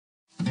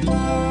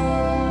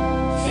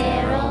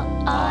Feral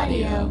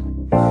Audio.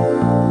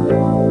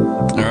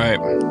 All right.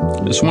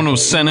 This one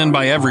was sent in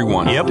by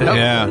everyone. Yep.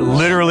 Yeah.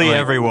 Literally Like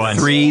everyone.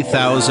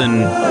 3,000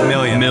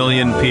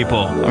 million people.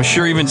 I'm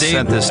sure even Dave.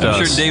 Sent this to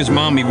I'm us. sure Dave's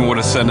mom even would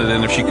have sent it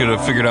in if she could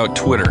have figured out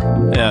Twitter.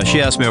 Yeah,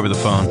 she asked me over the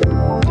phone.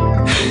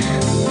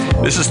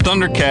 This is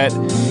Thundercat.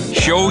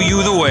 Show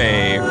you the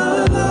way.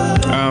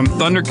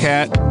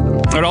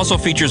 Thundercat. It also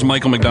features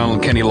Michael McDonald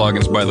and Kenny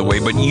Loggins, by the way,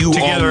 but you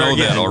Together all know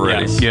again, that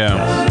already. yes.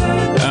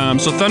 Yeah.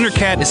 So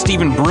Thundercat is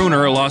Stephen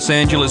Bruner, a Los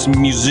Angeles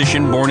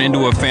musician born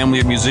into a family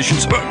of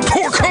musicians.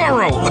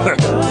 Porcaro!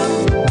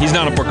 He's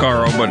not a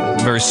Porcaro,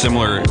 but very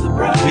similar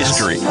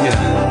history.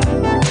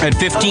 At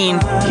 15,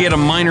 he had a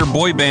minor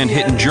boy band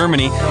hit in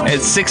Germany. At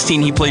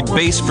 16, he played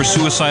bass for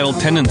Suicidal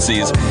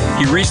Tendencies.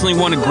 He recently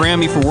won a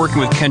Grammy for working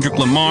with Kendrick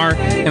Lamar,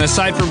 and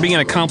aside from being an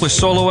accomplished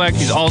solo act,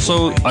 he's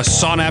also a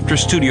sought-after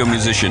studio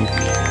musician.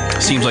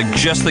 Seems like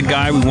just the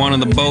guy we want on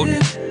the boat.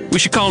 We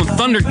should call him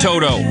Thunder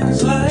Toto.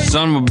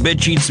 Son of a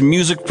bitch eats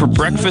music for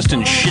breakfast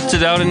and shits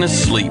it out in his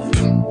sleep.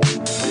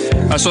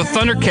 So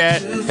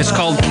Thundercat is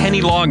called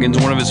Kenny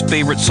Loggins, one of his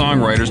favorite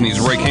songwriters, and he's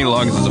right. Kenny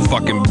Loggins is a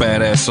fucking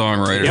badass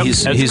songwriter. Yep.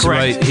 He's That's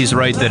correct. right. He's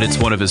right that it's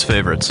one of his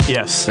favorites.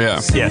 Yes. Yeah.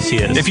 Yes, he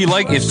is. If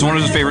it's one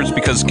of his favorites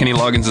because Kenny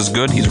Loggins is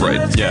good, he's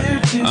right.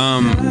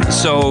 Yeah.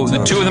 So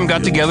the two of them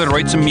got together to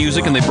write some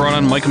music, and they brought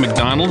on Michael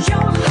McDonald.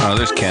 Oh,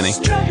 there's Kenny.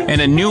 And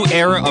a new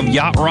era of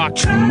yacht rock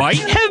might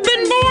have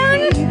been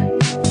born.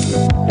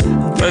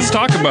 Let's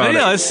talk about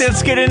Yeah, it.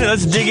 let's get into.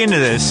 Let's dig into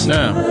this.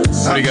 Yeah.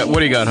 What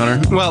do you got,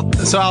 Hunter? Well,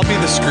 so I'll be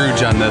the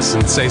Scrooge on this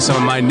and say some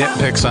of my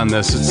nitpicks on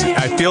this.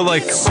 I feel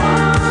like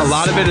a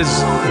lot of it is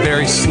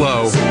very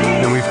slow,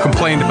 and we've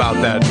complained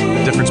about that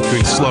difference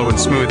between slow and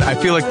smooth. I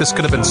feel like this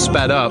could have been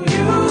sped up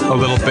a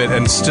little bit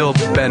and still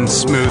been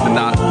smooth and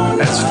not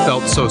as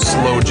felt so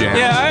slow jam.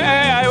 Yeah,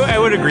 I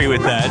would agree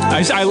with that.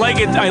 I like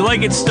it. I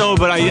like it still,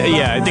 but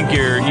I think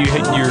you're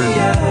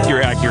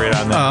accurate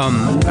on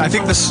that. I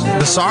think the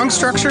song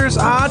structure is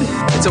odd.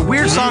 It's a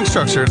weird song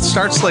structure. It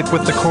starts like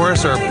with the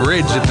chorus or a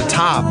bridge at the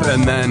top,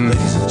 and then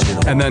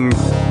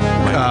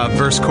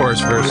verse, chorus,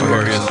 verse,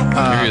 chorus.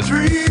 Here he is.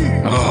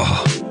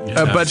 Oh.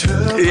 But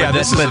yeah,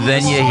 But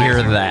then you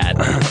hear that.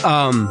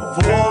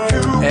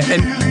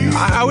 and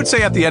I would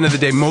say at the end of the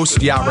day,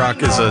 most yacht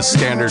rock is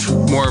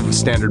more of a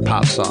standard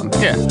pop song.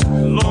 Yeah.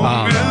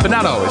 But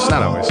not always.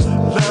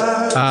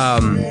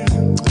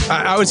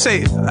 I would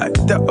say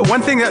the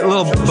one thing that a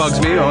little bugs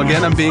me. Oh,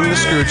 again, I'm being the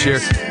Scrooge here.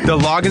 The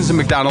Loggins and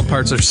McDonald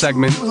parts are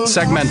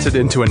segmented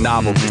into a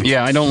novelty.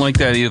 Yeah, I don't like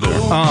that either.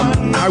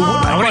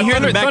 I want to hear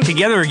them back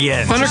together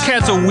again.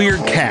 Thundercat's a weird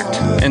cat,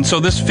 and so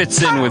this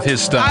fits in with his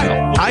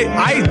style.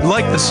 I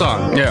like the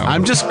song. Yeah.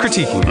 I'm just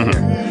critiquing it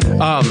here.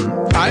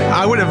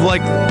 I would have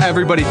liked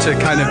everybody to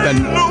kind of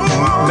been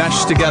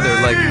meshed together,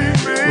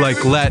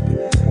 like let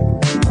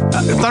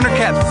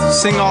Thundercat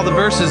sing all the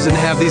verses and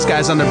have these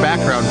guys on their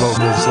background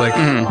vocals,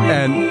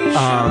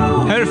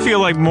 I would feel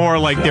like more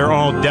like they're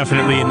all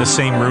definitely in the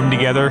same room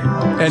together,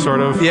 and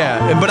sort of.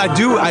 Yeah, but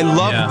I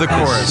love the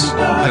chorus.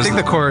 I think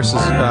the chorus is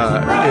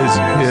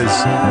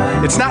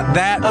it's not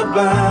that.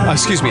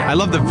 Excuse me, I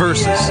love the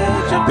verses.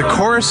 The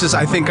choruses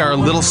I think are a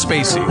little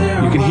spacey.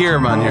 You can hear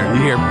them on here.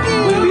 You hear.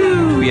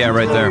 Yeah,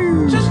 right there.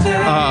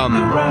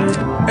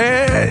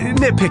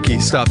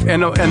 Nitpicky stuff.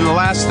 And the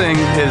last thing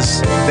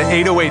is the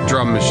 808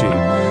 drum machine.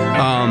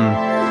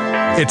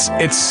 It's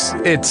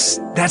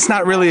that's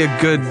not really a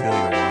good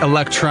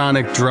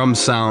electronic drum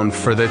sound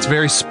for that. It's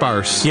very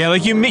sparse. Yeah,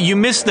 like you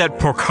missed that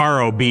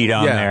Porcaro beat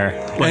on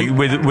there, like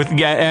with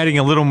adding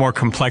a little more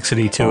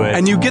complexity to it.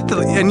 And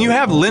you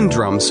have Linn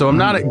drums, so I'm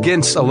not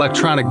against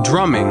electronic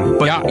drumming,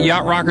 but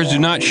Yacht rockers do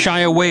not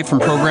shy away from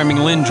programming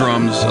Linn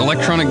drums.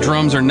 Electronic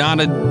drums do not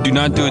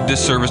do a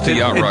disservice to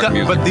yacht rock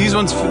music. But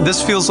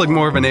this feels like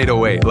more of an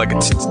 808, like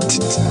It's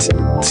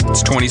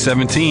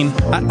 2017.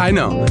 I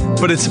know,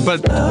 but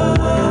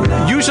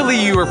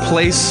usually you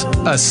replace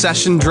a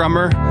session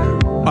drummer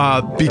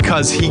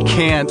because he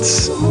can't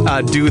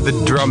do the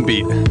drum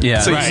beat. Yeah.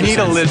 So Right. you need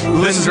a Linn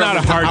drum. This is not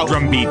a hard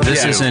drum beat.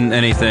 This isn't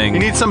anything. You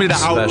need somebody to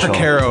out special.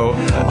 Porcaro.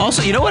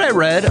 Also, you know what I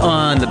read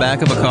on the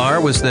back of a car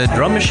was that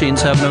drum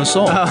machines have no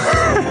soul.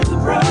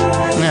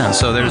 Yeah,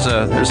 so there's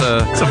a It's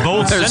a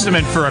bold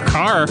sentiment for a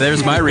car.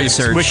 There's my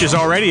research. Which is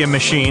already a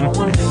machine.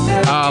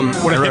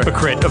 What a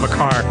hypocrite of a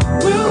car.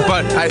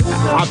 But I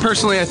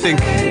personally, I think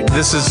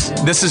this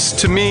is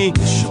to me,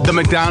 the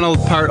McDonald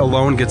part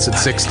alone gets it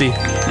 60.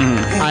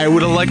 I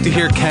would have liked to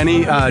hear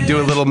Kenny do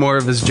a little more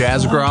of his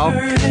jazz growl.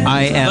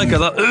 I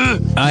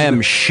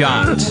am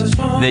shocked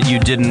that you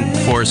didn't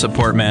force a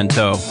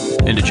portmanteau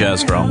into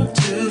jazz growl.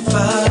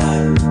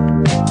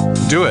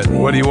 Do it.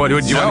 What do you want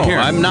to hear?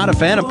 I'm not a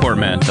fan of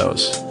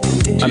portmanteaus.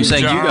 I'm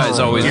saying you guys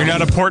always. You're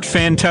not a port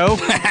fan toe? In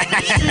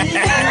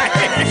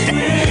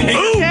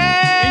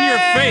your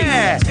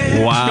face.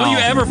 Wow. Don't you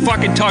ever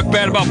fucking talk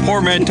bad about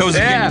portmanteaus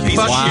again, you piece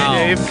of fuck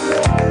shit. you,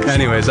 Dave.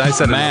 Anyways, I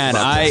said Man,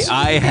 enough about this.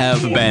 I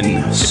have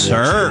been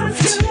served.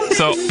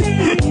 So,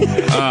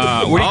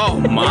 Oh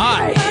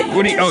my.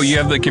 What do you? Oh, you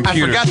have the I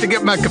computer. forgot to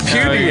get my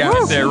computer You're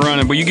out. there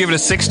running, but you give it a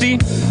 60?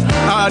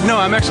 No,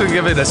 I'm actually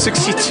going to give it a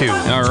 62.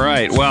 All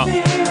right. Well,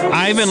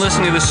 I've been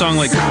listening to this song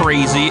like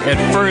crazy.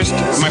 At first,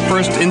 my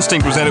first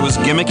instinct was that it was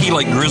gimmicky,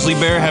 like Grizzly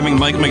Bear having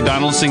Mike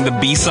McDonald sing the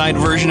B-side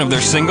version of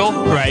their single.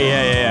 Right,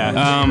 yeah.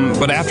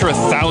 But after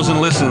 1,000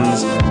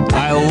 listens,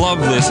 I love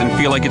this and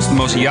feel like it's the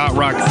most yacht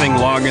rock thing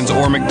Loggins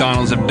or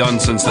McDonald's have done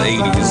since the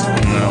 80s.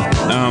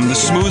 The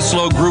smooth,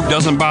 slow groove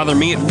doesn't bother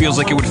me. It feels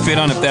like it would fit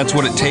on If That's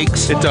What It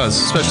Takes. It does,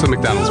 especially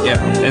McDonald's.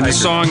 Yeah, and the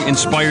song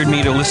inspired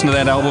me to listen to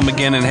that album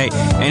again. And hey,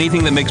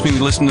 anything that makes me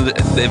listen to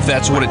If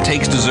That's What It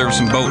Takes deserves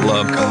some boat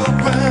love.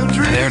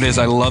 There it is.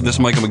 I love this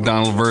Michael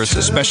McDonald verse,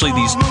 especially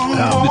these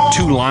the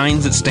two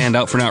lines that stand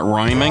out for not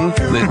rhyming.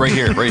 Right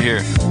here.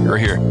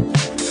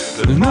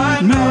 It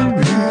might not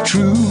be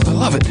true. I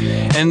love it.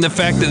 And the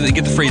fact that they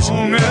get the phrase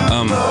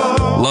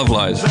love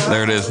lies.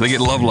 There it is. They get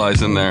love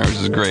lies in there, which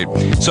is great.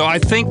 So I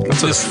think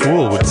That's what a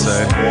fool would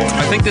say.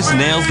 I think this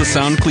nails the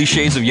sound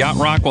cliches of yacht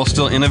rock while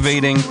still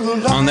innovating.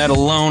 On that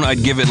alone,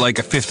 I'd give it like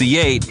a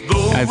 58.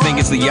 I think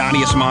it's the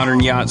yachtiest modern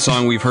yacht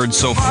song we've heard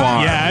so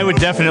far. Yeah, I would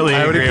definitely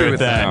agree with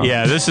that.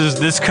 Yeah,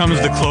 this comes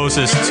the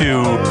closest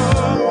to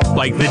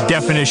like the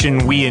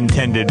definition we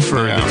intended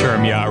for the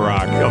term yacht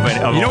rock.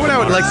 You know what I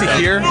would like to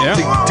hear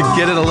to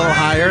get it a little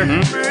higher?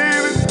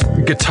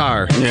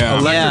 Guitar. Yeah.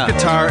 Electric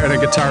guitar and a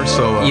guitar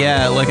solo.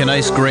 Yeah, like a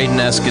nice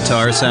Graydon-esque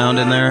guitar sound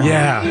in there.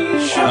 Yeah.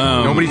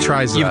 Nobody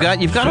tries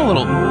that. You've got a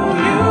little.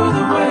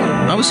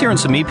 I was hearing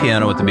some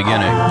piano at the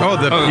beginning. Oh,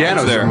 the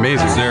piano's there.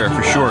 amazing. It's there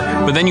for sure.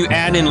 But then you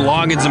add in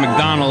Loggins and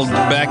McDonald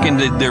back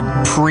into their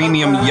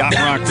premium yacht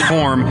rock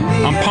form.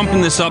 I'm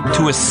pumping this up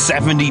to a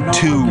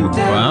 72.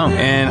 Wow.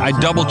 And I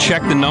double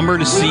checked the number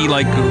to see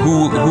like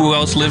who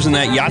else lives in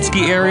that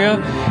Yachtsky area.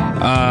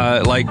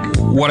 Like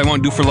What I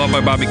Won't Do for Love by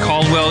Bobby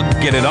Caldwell,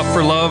 Get It Up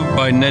for Love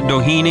by Ned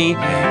Doheny,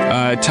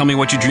 Tell Me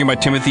What You Dream by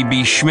Timothy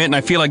B. Schmidt. And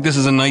I feel like this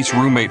is a nice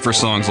roommate for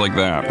songs like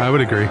that. I would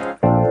agree.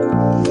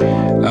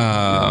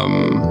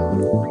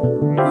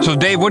 So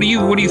Dave, what do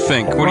you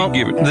think? What do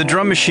you give it? The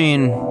drum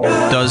machine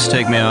does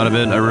take me out of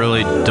it. I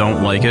really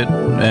don't like it.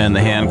 And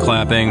the hand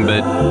clapping,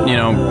 but,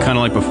 kind of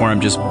like before,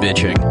 I'm just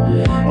bitching.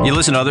 You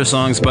listen to other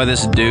songs by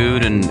this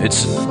dude, and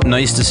it's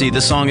nice to see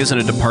this song isn't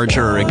a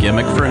departure or a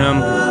gimmick for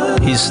him.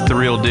 He's the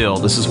real deal.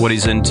 This is what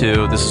he's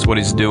into. This is what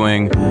he's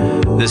doing.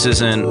 This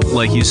isn't,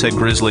 like you said,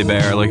 Grizzly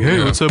Bear. Like,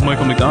 hey, what's up,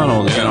 Michael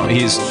McDonald?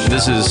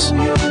 This is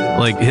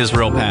like his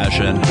real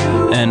passion.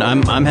 And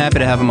I'm happy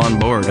to have him on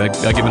board. I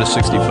give it a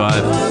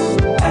 65.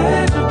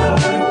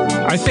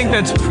 I think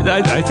that's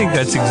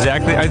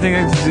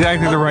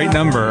exactly the right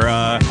number.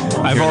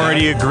 I've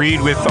already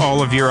agreed with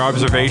all of your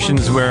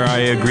observations where I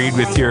agreed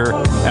with your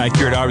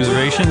accurate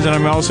observations, and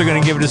I'm also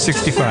going to give it a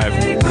 65.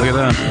 Look at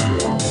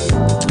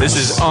that. This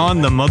is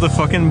on the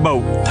motherfucking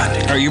boat.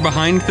 Are you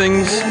behind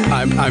things?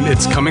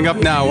 It's coming up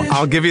now.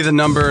 I'll give you the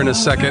number in a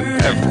second.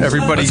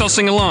 Everybody, Let's all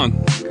sing along.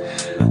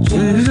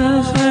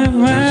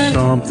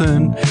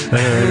 Something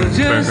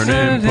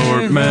burning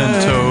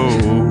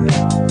portmanteau.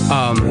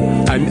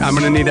 I'm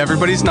going to need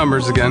everybody's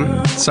numbers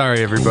again.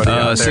 Sorry, everybody.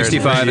 out there in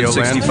 65 and Radio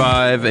Land.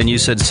 65, and you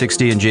said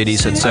 60, and JD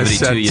said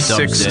 72. I said You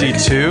dumb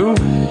 62.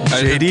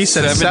 JD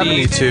said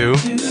 72.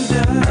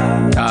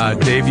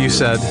 Dave, you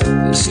said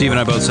Steve and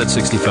I both said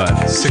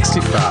 65.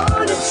 65.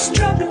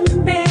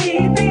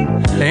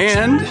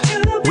 And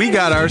we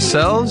got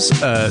ourselves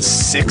a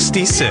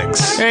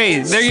 66.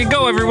 Hey, there you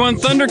go, everyone.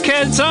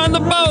 Thundercats on the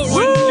boat.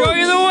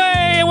 Enjoy the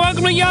way.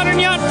 Welcome to Yacht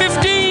and Yacht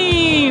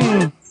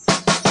 15.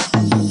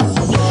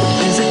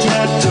 Is it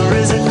yacht or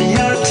is it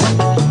yacht?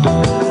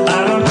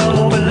 I don't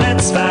know, but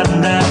let's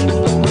find out.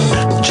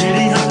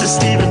 JD Hunter,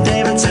 Steve and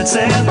David said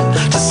sail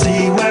to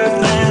see where it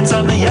lands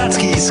on the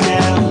Yachtsky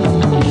scale.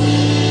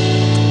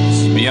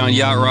 Beyond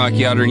Yacht Rock,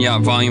 Yacht and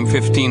Yacht Volume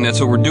 15. That's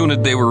what we're doing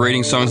today. We're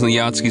rating songs on the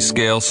Yachtsky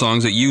scale,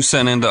 songs that you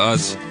sent in to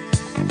us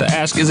to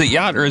ask, is it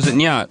yacht or is it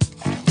yacht?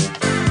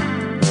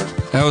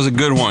 That was a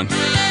good one.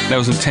 That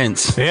was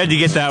intense. We had to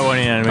get that one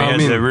in. We had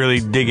to really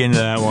dig into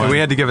that one. We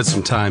had to give it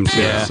some time, too.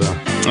 Yeah. So.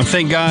 And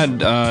thank God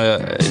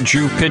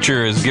Drew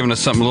Pitcher has given us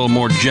something a little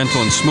more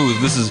gentle and smooth.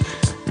 This is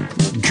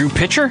Drew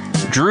Pitcher?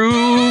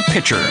 Drew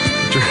Pitcher.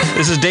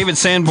 This is David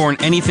Sanborn,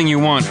 Anything You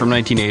Want from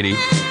 1980.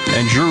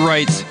 And Drew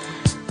writes,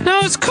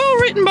 now it's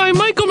co-written by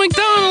Michael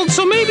McDonald,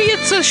 so maybe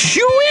it's a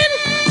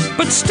shoo-in?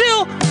 But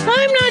still,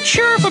 I'm not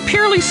sure if a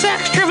purely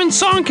sax-driven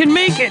song can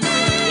make it.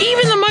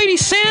 Even the mighty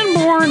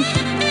Sanborn.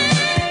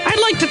 I'd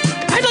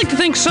like to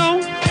think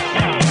so.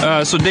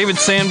 So David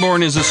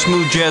Sanborn is a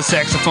smooth jazz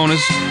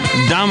saxophonist,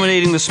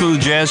 dominating the smooth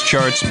jazz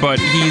charts, but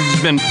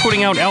he's been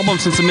putting out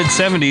albums since the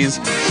mid-'70s.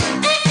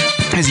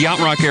 His yacht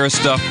rock era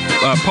stuff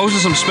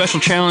poses some special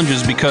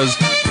challenges because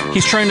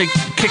he's trying to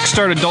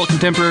kickstart adult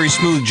contemporary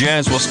smooth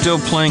jazz while still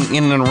playing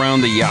in and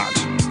around the yacht.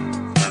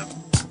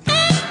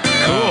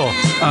 Cool.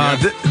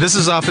 This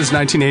is off his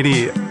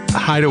 1980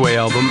 Hideaway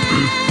album,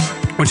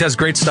 which has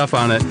great stuff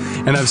on it.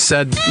 And I've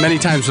said many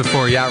times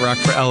before, yacht rock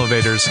for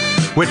elevators,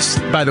 which,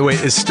 by the way,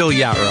 is still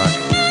yacht rock.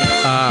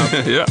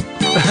 Yeah.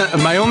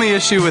 My only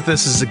issue with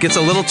this is it gets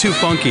a little too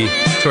funky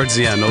towards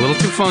the end, a little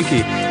too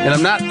funky, and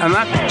I'm not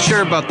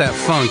sure about that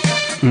funk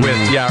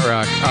with Yacht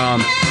Rock.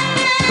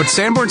 But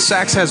Sanborn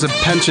Sax has a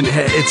penchant.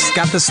 It's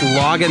got this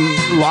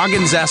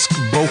Loggins-esque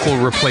vocal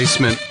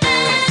replacement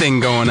thing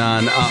going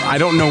on. I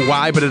don't know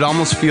why, but it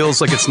almost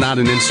feels like it's not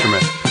an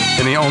instrument,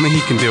 and only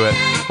he can do it.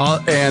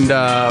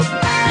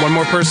 One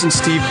more person,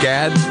 Steve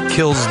Gadd,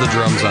 kills the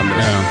drums on this.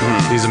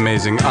 Yeah. He's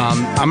amazing.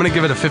 I'm gonna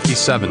give it a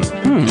 57. All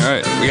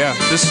right, yeah.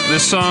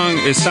 This song,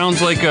 it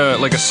sounds like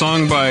a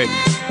song by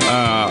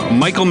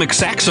Michael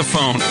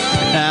McSaxophone,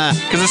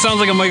 because it sounds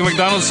like a Michael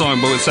McDonald song,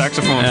 but with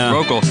saxophone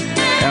vocal.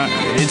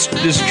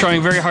 It's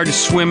trying very hard to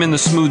swim in the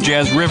smooth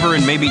jazz river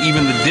and maybe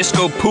even the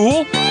disco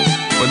pool,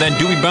 but that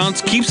doobie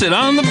bounce keeps it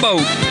on the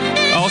boat.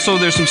 Also,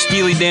 there's some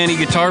Steely Danny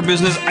guitar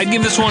business. I'd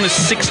give this one a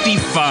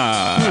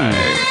 65.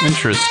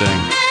 Interesting.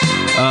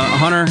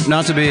 Hunter,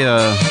 not to be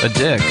a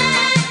dick,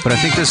 but I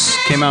think this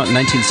came out in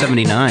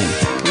 1979.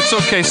 It's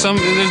okay.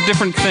 There's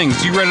different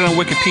things. You read it on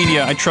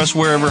Wikipedia. I trust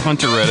wherever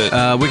Hunter read it.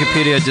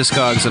 Wikipedia,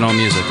 Discogs, and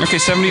AllMusic. Okay,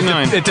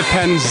 79. It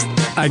depends.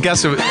 I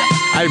guess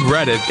I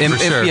read it for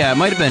sure. Yeah, it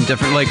might have been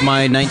different. Like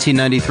my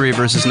 1993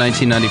 versus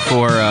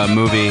 1994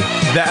 movie.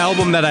 The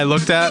album that I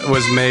looked at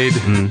was made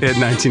in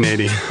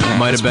 1980.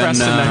 Might have been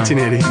pressed in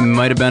 1980.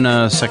 Might have been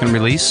a second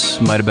release.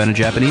 Might have been a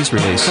Japanese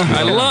release.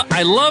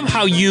 I love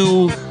how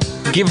you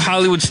give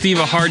Hollywood Steve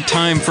a hard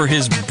time for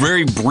his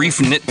very brief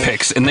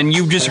nitpicks, and then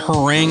you just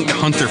harangued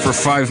Hunter for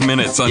 5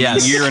 minutes on the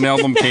year an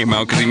album came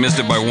out because he missed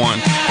it by one.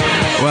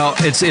 Well,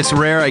 it's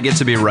rare I get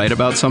to be right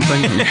about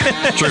something.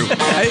 True.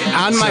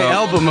 On my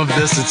album of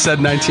this, it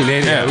said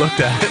 1980. Yeah. I looked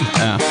at it.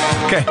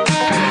 Okay.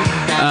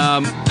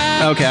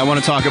 Okay, I want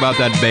to talk about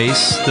that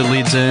bass that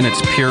leads in. It's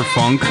pure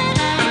funk,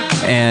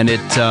 and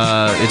it's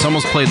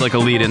almost played like a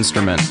lead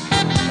instrument.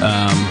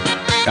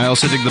 I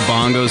also dig the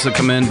bongos that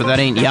come in, but that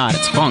ain't yacht.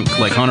 It's funk,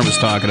 like Hunter was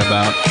talking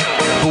about.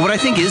 But what I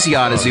think is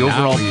yacht is the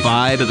overall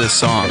vibe of this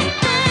song.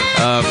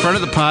 Friend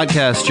of the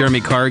podcast, Jeremy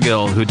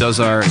Cargill, who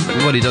does our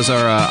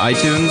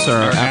iTunes or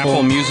Our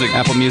Apple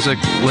Music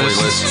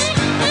lists.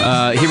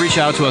 He reached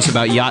out to us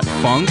about yacht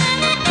funk,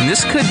 and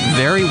this could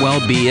very well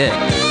be it.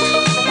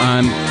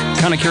 I'm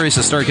kind of curious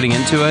to start getting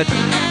into it,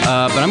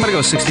 but I'm going to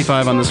go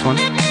 65 on this one.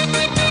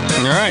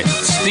 All right,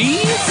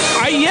 Steve.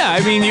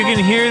 I mean, you can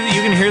hear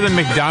the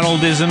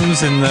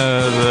McDonaldisms and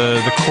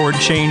the chord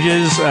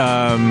changes.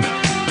 I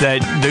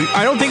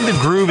don't think the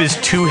groove is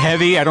too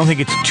heavy. I don't think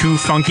it's too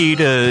funky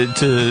to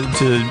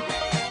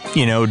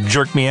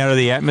jerk me out of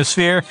the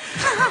atmosphere.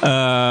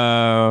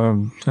 I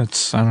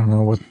don't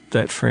know what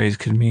that phrase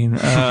could mean.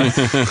 Sounds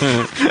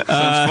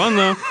fun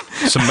though.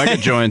 Some mega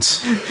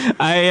joints.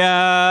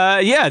 That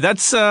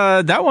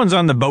one's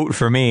on the boat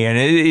for me, and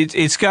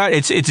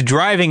it's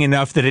driving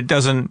enough that it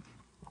doesn't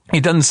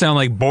sound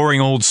like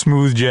boring old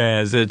smooth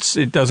jazz.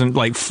 It doesn't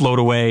like float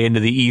away into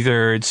the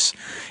ether. It's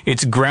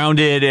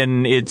grounded,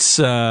 and it's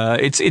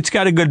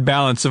got a good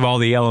balance of all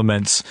the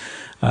elements.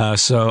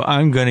 So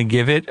I'm going to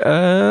give it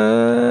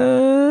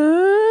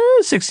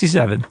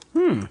 67.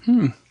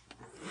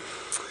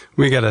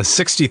 We got a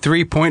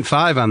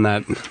 63.5 on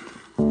that.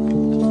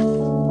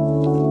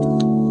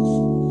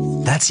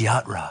 That's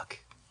Yacht Rock.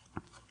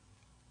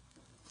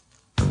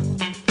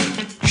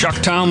 Chuck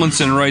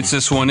Tomlinson writes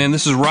this one in.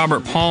 This is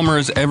Robert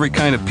Palmer's Every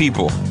Kind of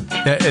People.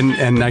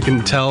 And I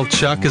can tell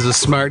Chuck is a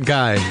smart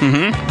guy.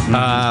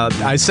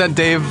 I sent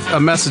Dave a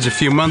message a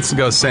few months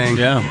ago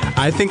saying,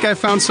 I think I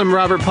found some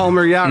Robert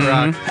Palmer Yacht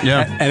Rock.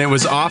 Yeah. And it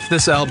was off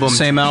this album.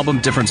 Same album,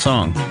 different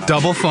song.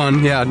 Double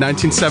Fun,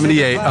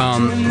 1978.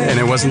 And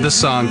it wasn't this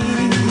song.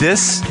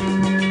 This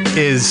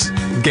is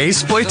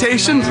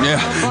Gaysploitation? Yeah.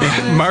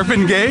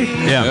 Marvin Gaye?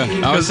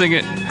 Yeah. I was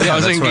thinking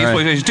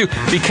Gaysploitation too.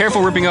 Be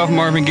careful ripping off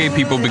Marvin Gaye,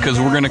 people, because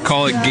we're going to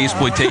call it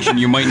Gaysploitation.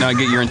 You might not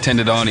get your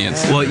intended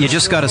audience. Well, you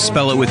just got to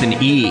spell it with an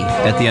E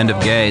at the end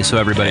of gay so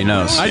everybody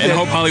knows. I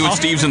hope Hollywood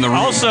Steve's in the room.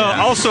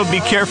 Also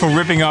be careful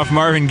ripping off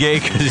Marvin Gaye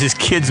because his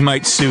kids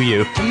might sue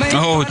you.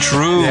 Oh,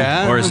 true.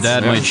 Yeah, or his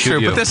dad might shoot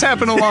you. But this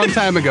happened a long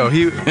time ago.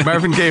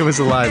 Marvin Gaye was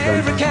alive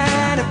then.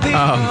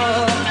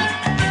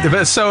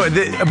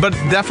 But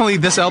definitely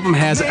this album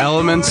has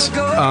elements,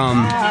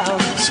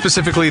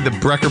 specifically the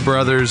Brecker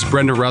brothers,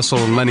 Brenda Russell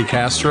and Lenny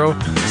Castro,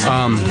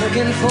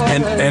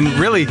 and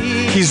really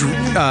he's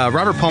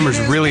Robert Palmer's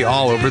really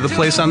all over the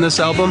place on this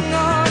album,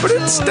 but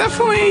it's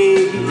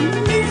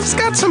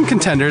got some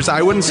contenders.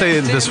 I wouldn't say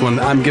this one.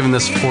 I'm giving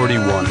this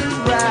 41.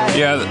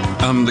 Yeah,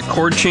 the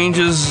chord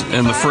changes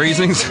and the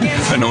phrasings,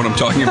 if I know what I'm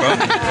talking about,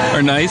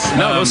 are nice.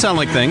 No, those sound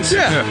like things.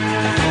 Yeah.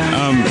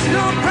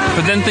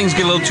 But then things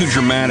get a little too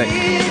dramatic.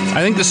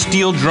 I think the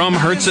steel drum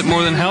hurts it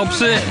more than helps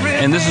it,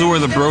 and this is where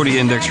the Brody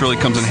Index really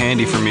comes in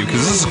handy for me,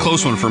 because this is a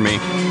close one for me.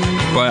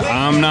 But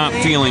I'm not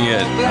feeling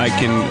it. I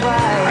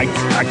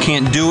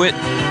can't do it.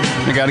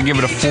 I got to give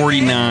it a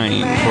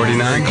 49.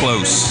 49?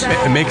 Close.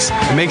 It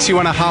makes you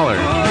want to holler.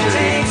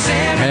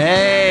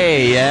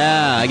 Hey,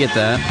 yeah, I get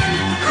that.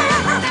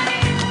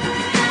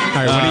 All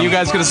right, when are you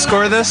guys going to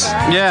score this?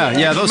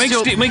 Yeah. Those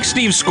Make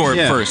Steve score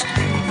it first.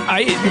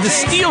 The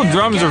steel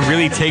drums are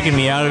really taking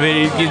me out of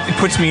it. It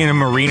puts me in a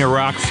Marina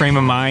Rock frame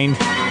of mind.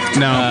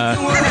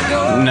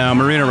 No,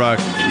 Marina Rock.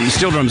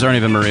 Steel drums aren't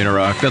even Marina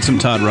Rock. That's some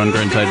Todd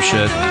Rundgren type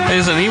shit. Hey,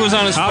 listen, he was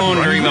on his phone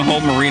during the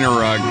whole Marina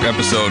Rock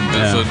episode,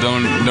 so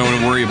don't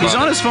worry about it. He's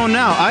on his phone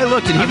now. I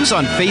looked and he was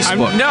on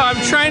Facebook.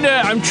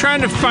 I'm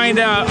trying to find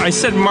out. I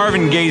said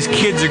Marvin Gaye's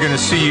kids are going to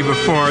sue you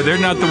before. They're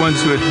not the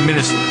ones who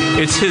administer.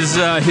 It's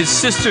his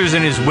sisters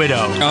and his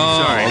widow.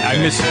 Oh, sorry.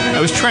 okay.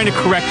 I was trying to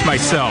correct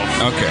myself.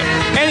 Okay.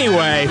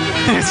 Anyway,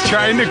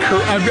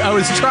 I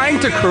was trying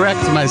to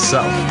correct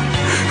myself.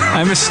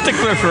 I'm a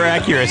stickler for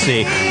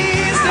accuracy.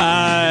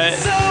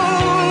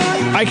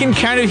 I can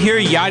kind of hear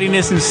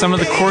yachtiness in some of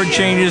the chord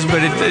changes,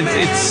 but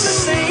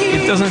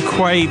it doesn't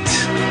quite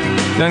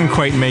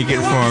make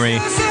it for me.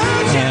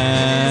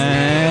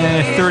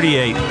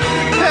 38.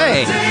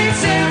 Hey,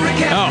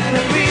 Oh,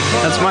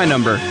 that's my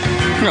number.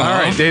 All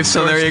right, Dave.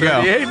 So there you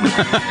go.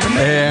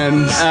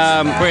 And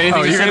Wait,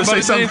 anything you're to gonna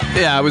say say about it,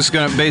 something? Yeah, I was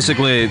gonna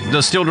basically.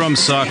 The steel drums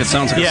suck. It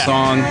sounds like Yeah. a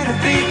song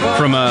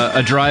from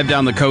a drive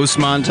down the coast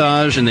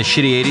montage in the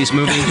shitty '80s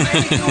movie.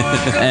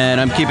 And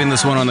I'm keeping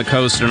this one on the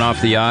coast and off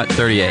the yacht.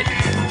 38.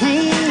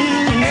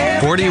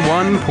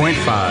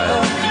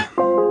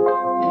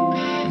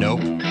 41.5. Nope.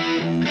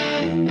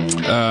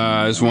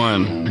 There's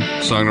one.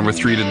 Song number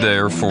 3 today,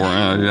 or 4.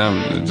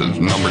 The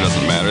number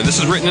doesn't matter. This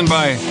is written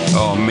by,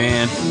 oh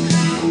man,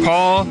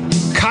 Paul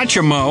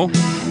Cachamo.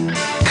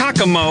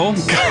 Cachamo.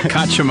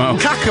 Kakamo.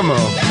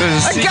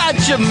 I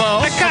got you,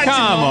 Mo.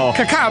 Kakamo.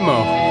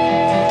 Caccamo.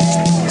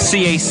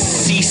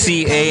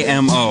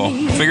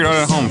 Figured out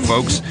at home,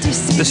 folks.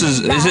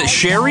 Is it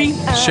Sherry?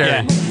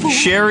 Sherry. Yeah.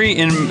 Sherry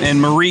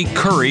and Marie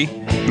Curry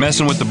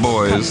messing with the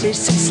boys.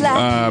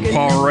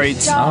 Paul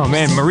writes, Oh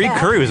man, Marie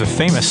Curie was a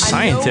famous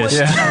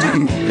scientist.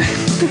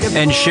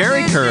 And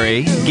Sherry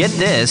Curry, get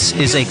this,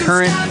 is a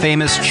current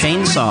famous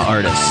chainsaw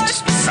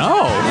artist.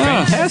 Oh,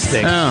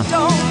 fantastic!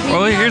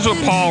 well, here's what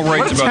Paul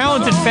writes What a about.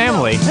 talented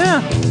family.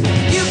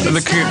 The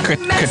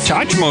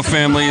Cachachmo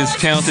family is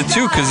talented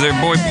too, because their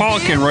boy Paul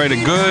can write a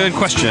good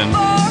question.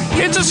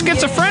 It's a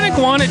schizophrenic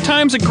one, at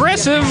times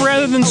aggressive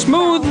rather than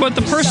smooth, but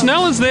the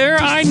personnel is there.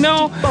 I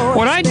know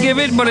what I'd give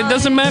it, but it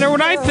doesn't matter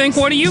what I think.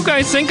 What do you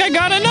guys think? I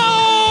gotta know!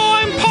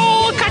 I'm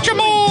Paul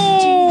Cachamo!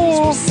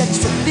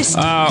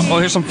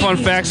 Here's some fun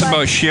facts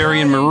about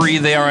Sherry and Marie.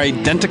 They are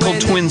identical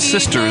twin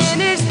sisters.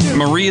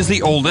 Marie is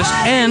the oldest,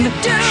 and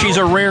she's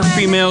a rare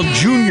female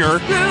junior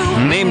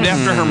named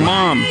after her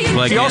mom.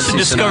 Like She also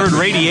Nancy discovered Sinatra.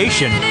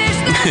 radiation.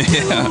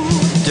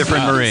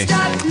 Different Marie.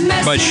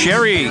 But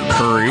Sherry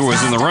Curry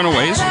was in the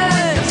Runaways.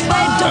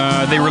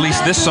 They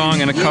released this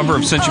song and a cover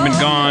of Since You've Been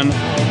Gone,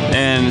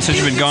 and Since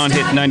You've Been Gone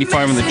hit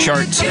 95 on the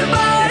charts.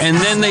 And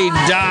then they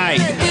died.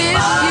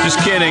 Just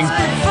kidding.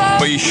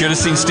 But you should have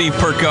seen Steve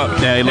perk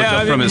up. Yeah, he looked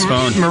up from his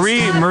phone.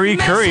 Marie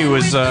Curie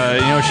was,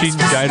 she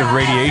died of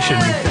radiation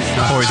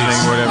poisoning,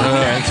 whatever,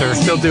 cancer.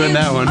 Still doing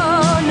that one.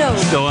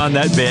 Still on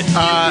that bit.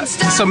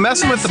 So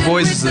Messing with the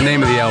Boys is the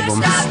name of the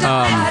album.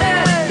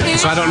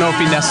 So I don't know if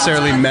he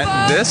necessarily meant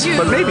this,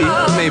 but maybe.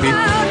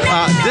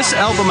 This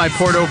album I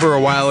poured over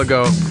a while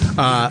ago,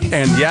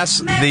 and yes,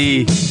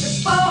 the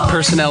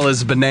personnel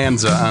is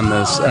bonanza on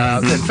this.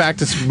 In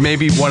fact, it's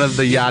maybe one of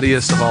the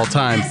yachtiest of all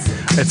time.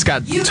 It's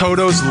got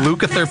Toto's,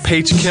 Lukather,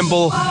 Paige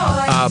Kimball,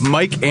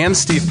 Mike and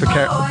Steve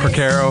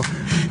Porcaro,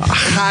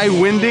 High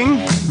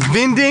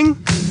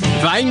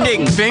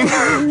Vinding,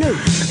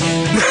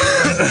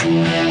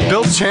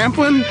 Bill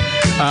Champlin,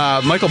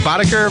 Michael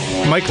Boddicker,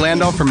 Mike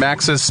Landau from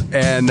Maxis,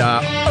 and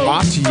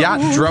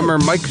oft-yacht drummer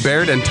Mike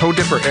Baird and toe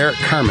dipper Eric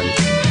Carmen.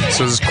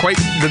 So there's quite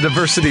the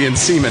diversity in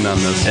seamen on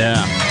this.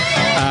 Yeah.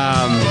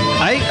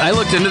 I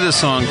looked into this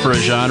song for a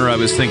genre I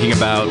was thinking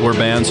about where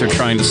bands are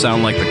trying to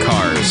sound like the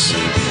Cars.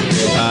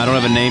 I don't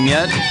have a name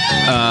yet,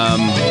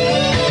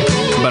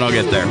 but I'll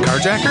get there.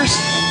 Carjackers?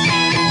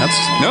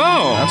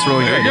 That's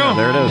really there good. you go. Yeah,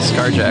 there it is.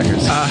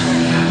 Carjackers.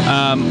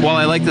 While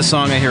I like the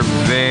song, I hear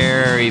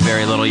very,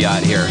 very little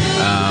yacht here.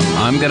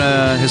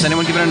 Has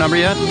anyone given a number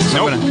yet?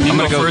 So Nope. I'm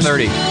gonna go first.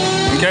 30.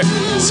 Okay.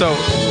 So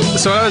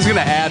what I was going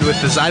to add with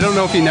this, I don't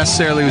know if he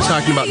necessarily was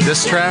talking about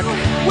this track.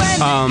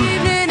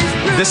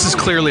 This is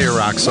clearly a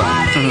rock song.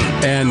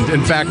 And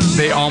in fact,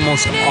 they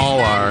almost all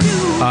are.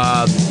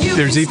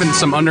 There's even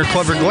some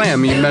undercover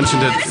glam. You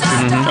mentioned it.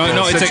 Oh,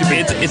 no, it's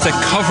a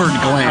covered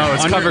glam. Oh,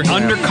 it's covered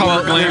glam.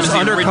 Undercover glam. There's is the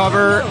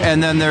Undercover,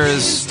 and then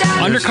there's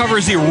Undercover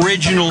is the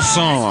original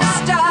song.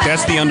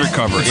 That's the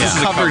Undercover. This is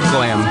the Covered cover.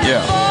 glam.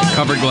 Yeah.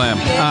 Covered Glam.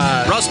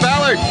 Russ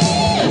Ballard.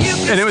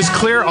 And it was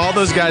clear all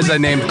those guys I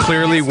named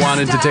clearly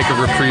wanted to take a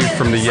reprieve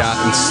from the yacht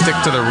and stick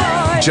to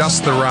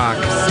just the rock.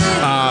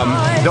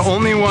 The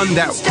only one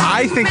that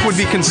I think would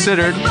be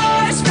considered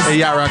a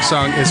yacht rock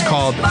song is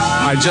called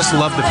I Just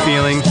Love the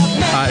Feeling.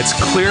 It's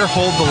Clear,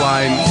 Hold the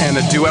Line, and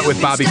a duet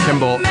with Bobby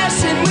Kimball.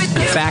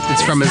 In fact,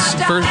 it's from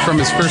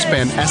his first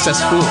band,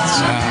 SS Fools.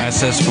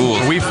 SS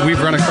Fools.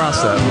 We've run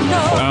across that.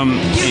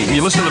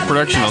 You listen to the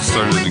production. I'll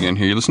start it again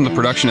here. You listen to the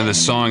production of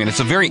this song, and it's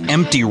a very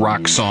empty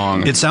rock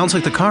song. It sounds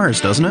like the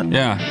Cars, doesn't it?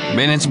 Yeah,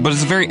 but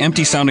it's a very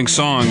empty sounding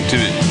song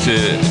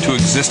to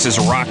exist as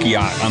rock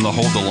yacht on the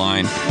Hold the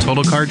Line.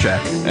 Total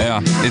carjack.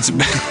 Yeah, it's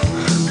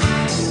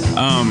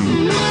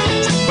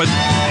but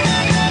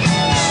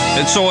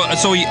so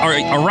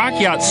a rock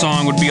yacht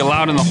song would be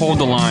allowed in the Hold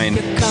the Line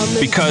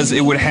because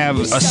it would have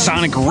a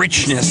sonic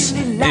richness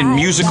and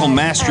musical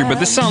mastery. But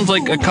this sounds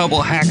like a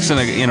couple hacks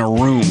in a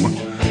room.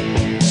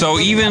 So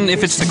even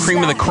if it's the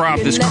cream of the crop,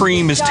 this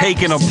cream is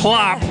taking a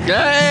plop.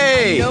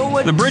 Hey!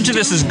 The bridge of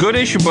this is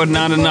goodish, but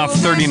not enough.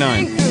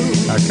 39.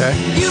 Okay.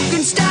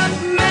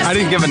 I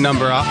didn't give a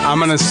number. I'm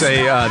going to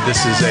say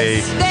this is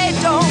a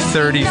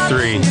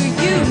 33.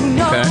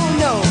 Okay.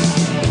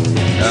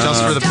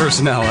 Just for the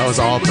personnel. That was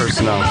all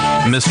personnel.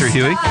 Mr.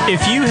 Huey?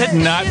 If you had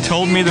not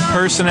told me the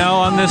personnel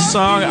on this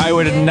song, I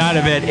would not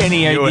have had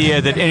any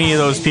idea that any of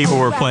those people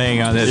were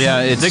playing on this.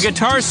 Yeah, the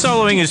guitar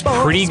soloing is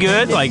pretty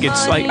good. Like,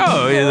 it's like,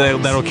 oh,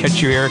 that'll catch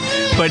your ear.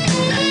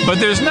 But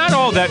there's not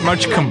all that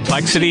much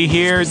complexity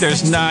here.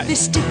 There's not.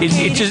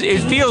 It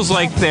feels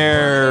like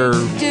they're,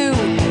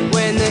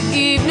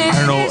 I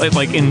don't know,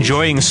 like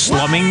enjoying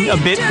slumming a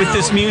bit with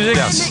this music.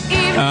 Yes.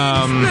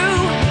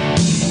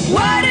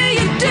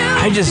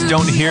 I just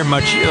don't hear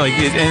much like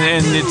it,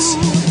 and it's,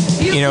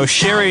 you know,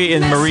 Sherry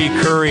and Marie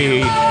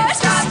Curry.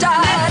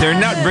 They're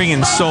not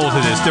bringing soul to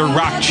this. They're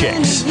rock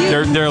chicks.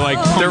 They're like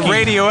punky, They're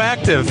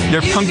radioactive.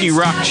 They're punky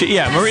rock chicks.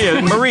 Yeah,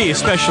 Marie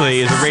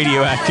especially is a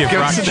radioactive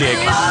rock chick.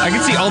 I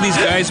can see all these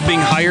guys being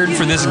hired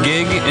for this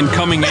gig and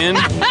coming in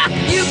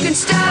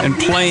and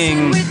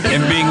playing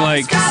and being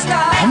like,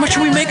 how much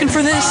are we making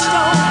for this?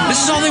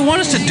 This is all they want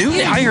us to do?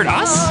 They hired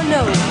us?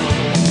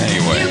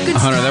 Anyway.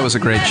 Hunter, that was a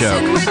great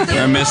joke.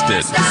 I missed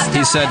it.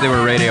 He said they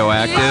were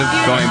radioactive,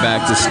 going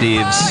back to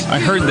Steve's. I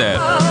heard that.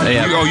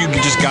 Yeah. You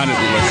just got it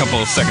a couple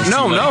of seconds too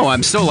late. No,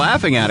 I'm still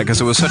laughing at it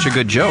because it was such a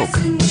good joke.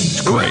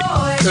 It's great.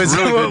 It's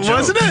really good joke.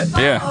 wasn't it?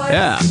 Yeah.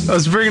 Yeah, I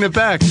was bringing it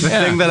back. The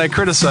thing that I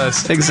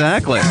criticized.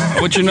 exactly.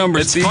 What's your number,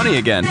 It's Steve? funny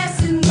again.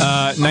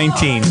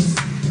 19.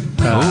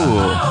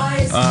 Ooh.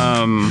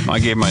 I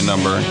gave my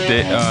number.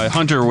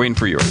 Hunter, we're waiting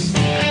for yours.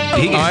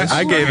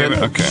 I gave it.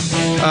 Okay.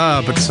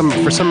 But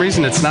for some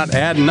reason, it's not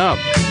adding up.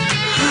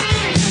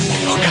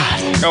 Oh,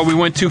 God. Oh, we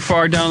went too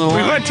far down the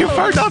line. We went too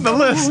far down the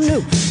list.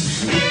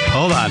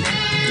 Hold on.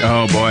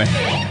 Oh, boy.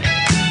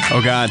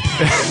 Oh, God.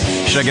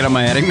 Should I get on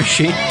my editing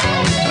machine?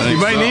 You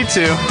might need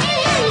to.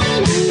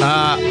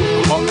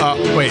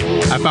 Wait.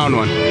 I found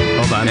one.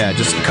 Hold on. Yeah,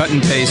 just cut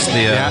and paste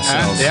the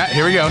cells. Yeah,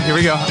 here we go.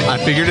 I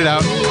figured it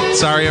out.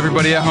 Sorry,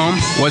 everybody at home.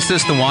 What's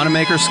this, the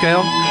Wanamaker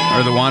scale?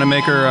 Or the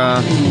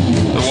Wanamaker...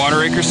 The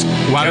Water Acres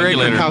Water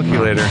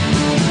calculator.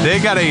 They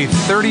got a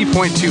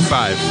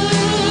 30.25.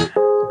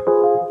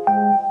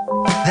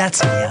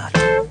 That's yacht.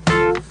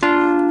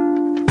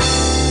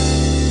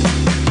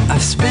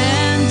 I've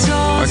spent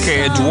all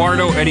Okay,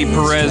 Eduardo Eddie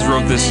Perez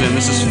wrote this in.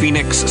 This is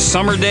Phoenix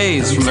Summer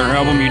Days from their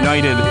album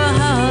United.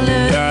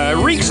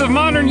 Reeks of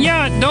modern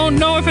yacht. Don't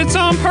know if it's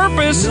on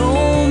purpose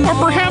or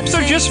perhaps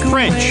they're just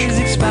French.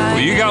 Well,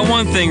 you got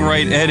one thing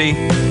right, Eddie.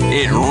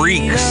 It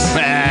reeks.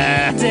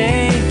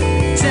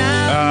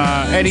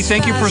 Eddie,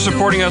 thank you for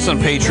supporting us on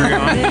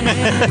Patreon.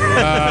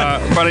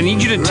 But I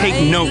need you to take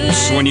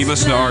notes when you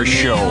listen to our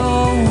show.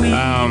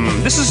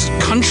 This is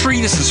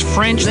country, this is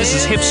French, this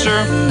is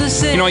hipster.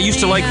 You know, I used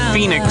to like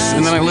Phoenix,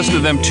 and then I listened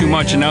to them too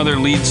much, and now their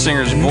lead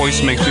singer's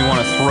voice makes me want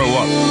to throw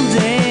up.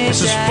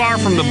 This is far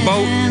from the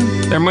boat.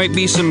 There might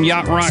be some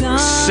yacht rock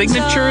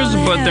signatures,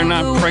 but they're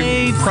not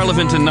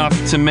relevant enough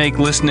to make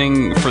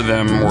listening for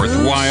them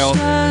worthwhile.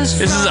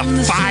 This is a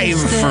 5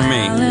 for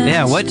me.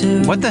 Yeah, what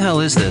the hell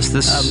is this?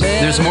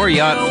 There's more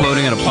yacht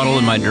floating in a puddle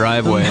in my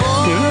driveway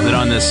than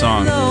on this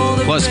song.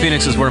 Plus,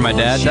 Phoenix is where my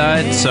dad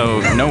died, so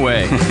no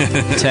way.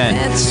 10.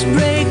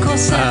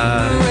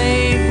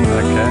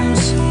 Okay.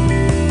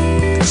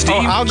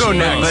 Steve, I'll go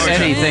next. But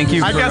Eddie, thank you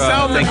for I guess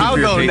thank you I'll for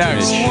your go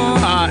patronage.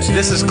 next.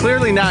 This is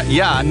clearly not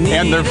yacht,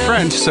 and they're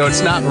French, so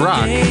it's not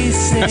rock.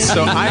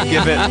 So I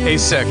give it a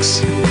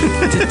 6.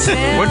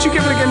 What'd you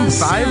give it again?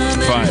 5?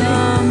 5.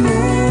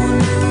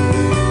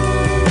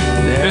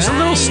 There's a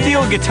little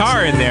steel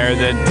guitar in there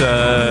that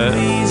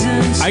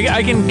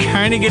I can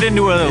kind of get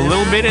into a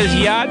little bit as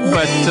yacht,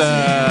 but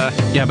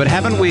Yeah, but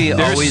haven't we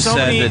always so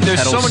said many- that there's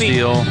pedal so many-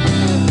 steel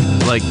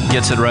like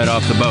gets it right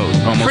off the boat?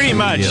 Almost pretty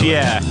much,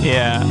 immediately?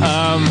 yeah.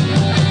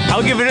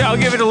 I'll give it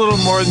a little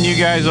more than you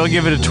guys. I'll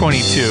give it a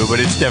 22, but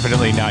it's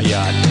definitely not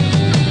yacht.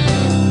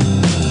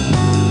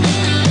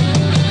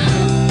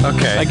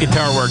 Okay. That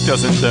guitar work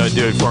doesn't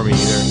do it for me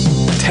either.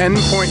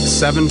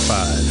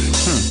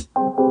 10.75.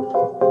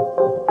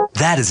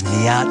 That is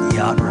yacht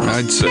rock.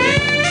 I'd say.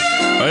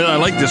 I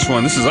like this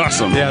one. This is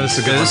awesome. Yeah, this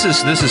is a good.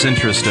 This is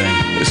interesting.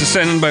 This is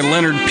sent in by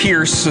Leonard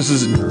Pierce. This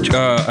is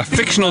a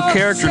fictional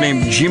character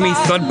named Jimmy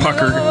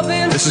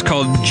Thudpucker. This is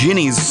called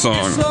Ginny's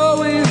Song.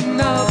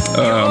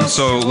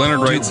 So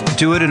Leonard writes,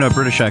 Do it in a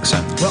British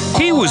accent.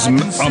 he was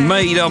a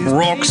made-up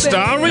rock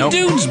star in Nope,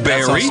 Dewsbury,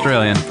 that's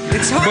Australian.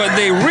 but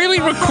they really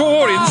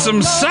recorded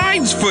some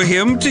sides for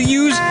him to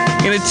use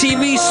in a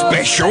TV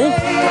special,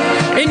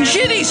 and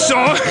Ginny's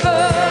Song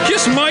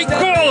just might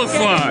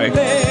qualify.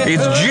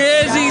 It's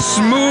jazzy,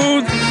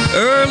 smooth,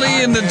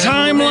 early in the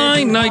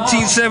timeline,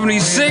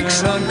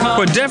 1976,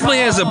 but definitely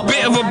has a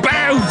bit of a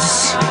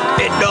bounce.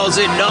 It does.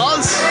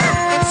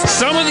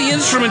 Some of the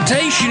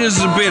instrumentation is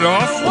a bit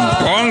off,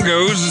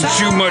 bongos is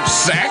too much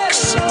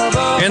sax,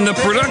 and the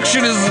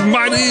production is as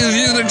mighty as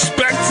you'd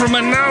expect from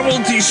a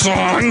novelty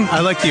song.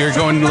 I like that you're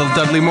going a little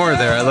Dudley Moore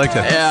there. I like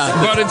that. Yeah.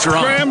 But it's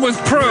crammed with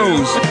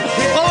prose.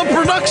 Oh,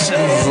 production.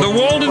 The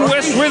Walden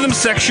West rhythm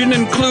section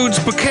includes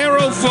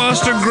Picaro,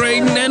 Foster,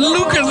 Graydon, and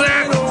Lucas.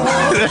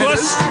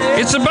 Plus,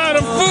 it's about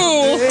a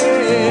fool.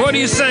 What do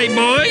you say,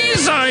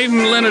 boys? I'm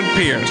Leonard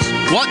Pierce.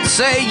 What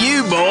say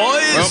you,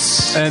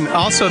 boys? And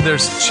also,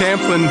 there's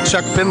Champlin,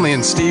 Chuck Finley,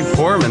 and Steve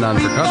Poorman on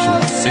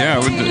percussion. Yeah,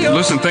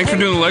 listen, thanks for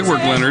doing the legwork,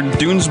 Leonard.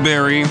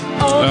 Doonesbury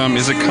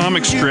is a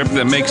comic strip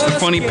that makes the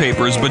funny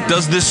papers, but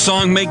does this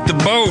song make the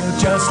boat?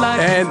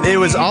 And it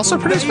was also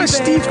produced by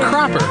Steve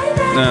Cropper.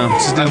 No.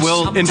 I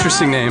will.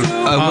 Interesting name.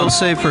 I will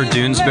say for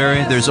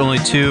Doonesbury, there's only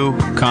 2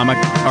 comic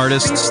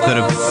artists that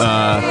have,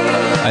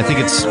 I think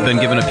it's been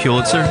given a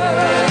Pulitzer.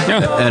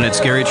 Yeah. And it's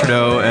Gary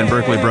Trudeau and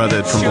Berkeley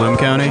Brothers from Bloom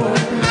County.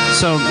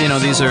 So,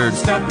 these are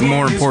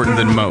more important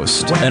than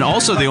most. And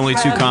also the only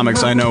 2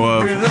 comics I know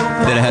of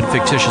that had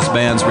fictitious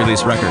bands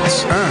release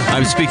records.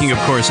 I'm speaking, of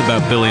course,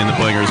 about Billy and the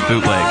Boingers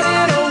bootleg.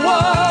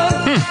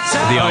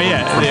 The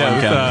album from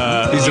Bloom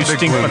County. You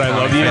stink, but I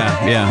love you.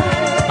 Yeah.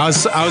 I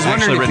was Actually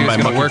wondering if written you was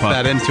by going to Mucky work Puck.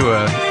 that into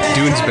a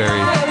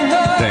Doonesbury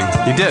thing.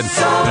 You did.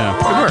 Yeah.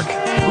 Good work.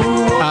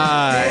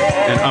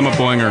 And I'm a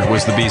Boinger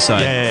was the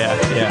B-side.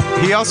 Yeah.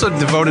 He also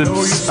devoted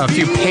a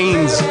few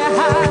panes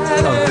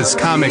of this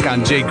comic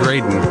on Jay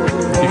Graydon.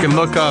 You can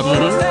look up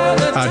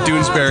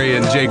Doonesbury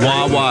and Jay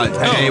Graydon. Wawa,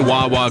 J.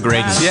 Wawa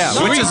Graydon. Yeah,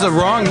 which is the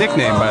wrong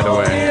nickname, by the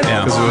way.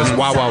 Yeah. Because it was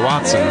Wawa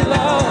Watson.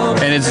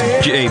 And it's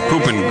J.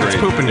 Poopin' Great.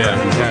 Poopin'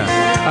 Graydon,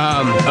 yeah.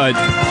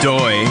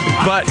 Doy.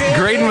 But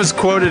Graydon was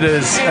quoted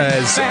as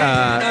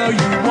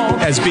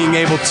being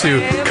able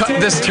to cut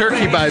this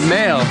turkey by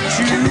mail.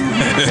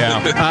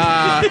 Yeah.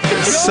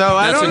 So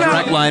I That's don't a know.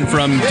 direct line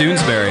from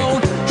Doonesbury.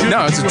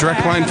 No, it's a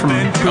direct line from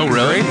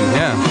really? Graydon,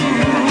 yeah.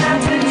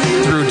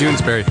 Through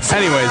Doonesbury.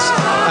 Anyways,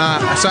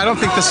 so I don't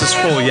think this is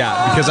full yet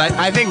because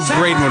I think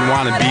Graydon would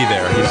want to be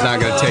there. He's not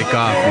going to take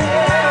off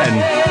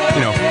and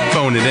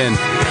phone it in.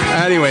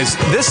 Anyways,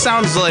 this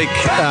sounds like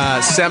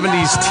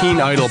 70s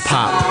teen idol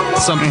pop.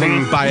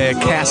 Something by a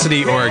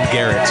Cassidy or a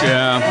Garrett.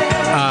 Yeah.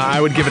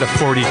 I would give it a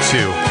 42.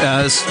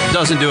 This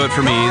doesn't do it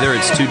for me either.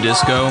 It's too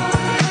disco.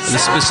 The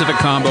specific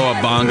combo of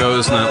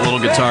bongos and that little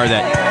guitar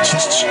that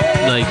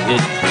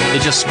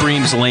it just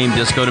screams lame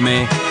disco to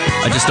me.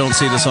 I just don't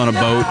see this on a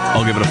boat.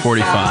 I'll give it a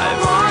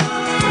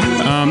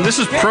 45. This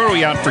is Proto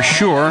Yacht for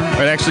sure.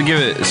 I'd actually give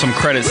it some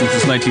credit since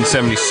it's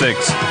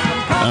 1976.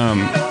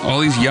 All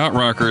these yacht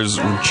rockers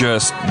were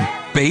just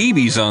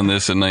babies on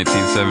this in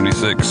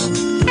 1976.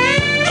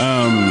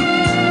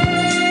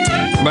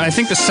 But I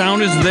think the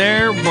sound is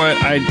there, but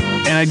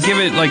I'd give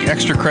it like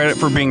extra credit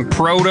for being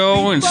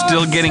proto and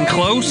still getting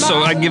close.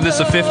 So I'd give this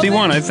a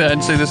 51. I'd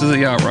say this is a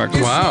yacht rock.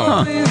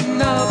 Wow.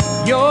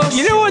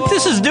 You know what?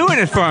 This is doing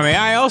it for me.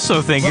 I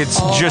also think it's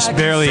just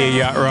barely a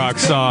yacht rock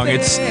song.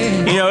 It's,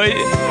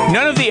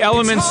 none of the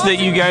elements that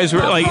you guys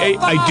were like.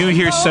 I do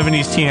hear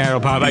 70s teen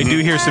idol pop. I do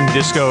hear some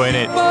disco in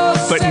it,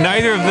 but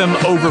neither of them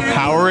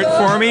overpower it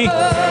for me.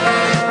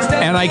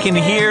 And I can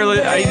hear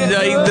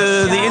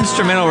the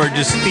instrumental where it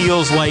just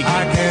feels like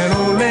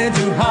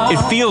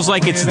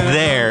it's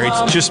there.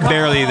 It's just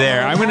barely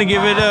there. I'm going to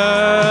give it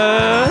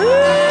a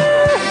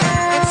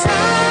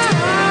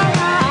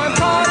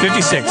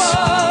 56.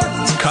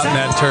 It's cutting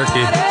that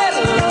turkey.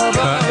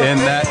 Cut in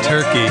that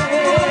turkey.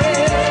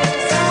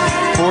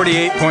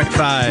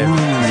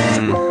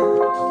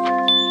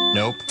 48.5.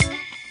 Nope.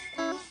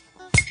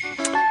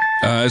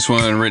 This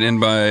one written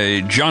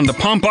by John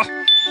DePompa.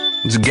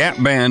 It's a Gap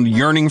Band,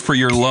 Yearning for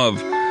Your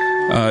Love.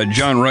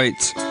 John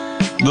writes,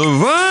 the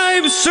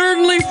vibe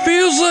certainly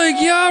feels like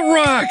yacht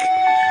rock.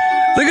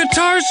 The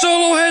guitar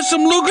solo has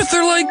some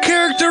Lukather-like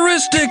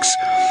characteristics,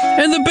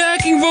 and the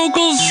backing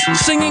vocals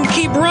singing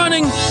Keep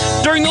Running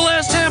during the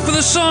last half of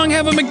the song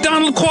have a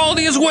McDonald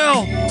quality as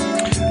well.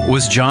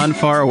 Was John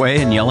far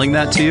away and yelling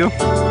that to you?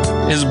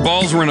 His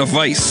balls were in a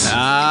vice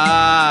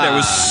that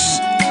was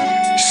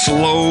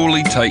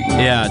slowly tightened.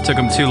 Yeah, it took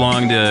him too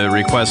long to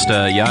request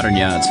a yacht or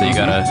yacht, so you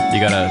gotta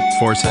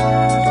force it.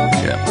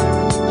 Yeah.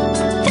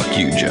 Fuck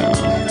you, John.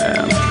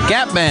 Yeah.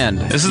 Gap Band.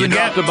 This is you the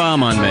dropped Gap- a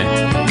bomb on me.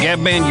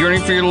 Gap Band,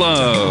 Yearning for Your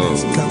Love.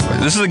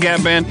 This is the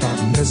Gap Band,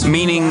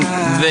 meaning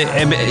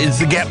it's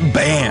the Gap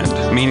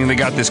Band, meaning they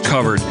got this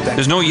covered.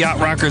 There's no yacht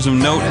rockers of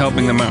note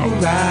helping them out.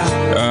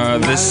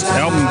 This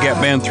album,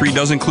 Gap Band 3,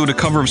 does include a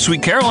cover of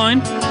Sweet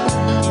Caroline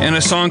and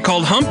a song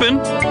called Humpin',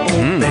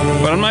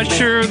 but I'm not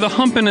sure the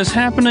humping is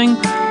happening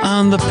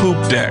on the poop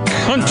deck.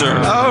 Hunter.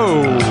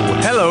 Oh,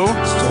 hello.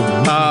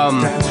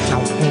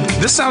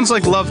 This sounds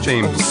like Love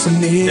Theme.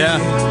 Yeah.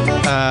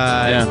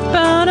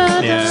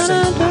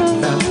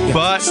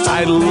 But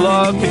I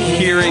love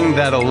hearing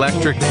that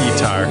electric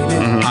guitar.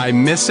 I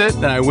miss it,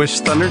 and I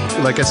wish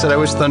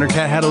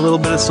Thundercat had a little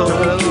bit of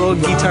solo, a little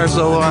guitar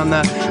solo on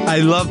that.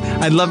 I'd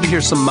love to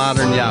hear some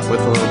modern yacht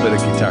with a little bit of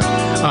guitar.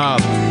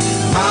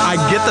 I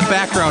get the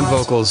background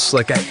vocals,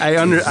 like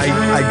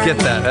I get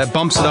that. It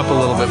bumps it up a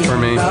little bit for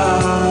me.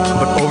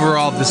 But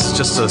overall, this is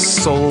just a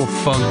soul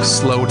funk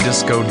slow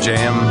disco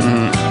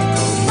jam.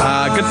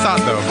 Good thought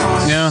though.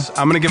 Yeah.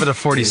 I'm gonna give it a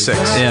 46.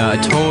 Yeah, I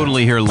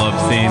totally hear Love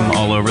Theme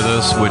all over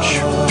this, which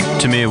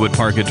to me would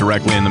park it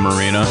directly in the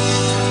marina.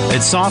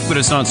 It's soft, but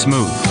it's not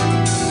smooth.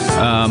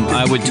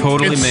 I would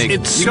totally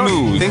It's You smooth.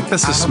 don't think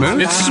this is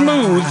smooth? It's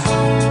smooth,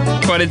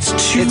 but it's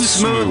too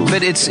smooth.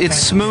 but it's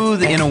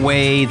smooth in a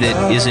way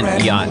that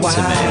isn't yacht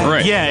to me.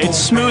 Right. Yeah, it's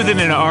smooth in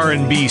an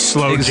R&B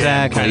slow jam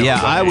Exactly. kind of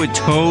Yeah, way. I would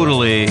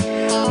totally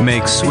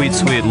make Sweet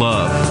Sweet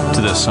Love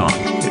to this song,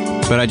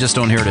 but I just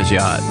don't hear it as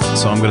yacht,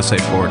 so I'm going to say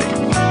 40.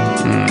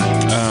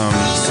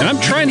 And I'm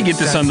trying to get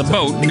this on the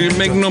boat.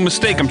 Make no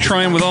mistake, I'm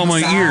trying with all my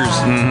ears.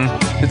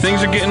 The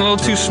things are getting a little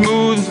too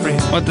smooth,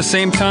 but at the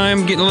same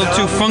time getting a little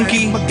too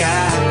funky.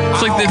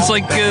 It's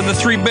like the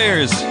Three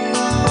Bears.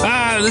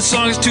 This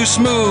song is too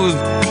smooth.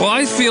 Well,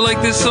 I feel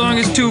like this song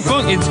is too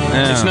funky.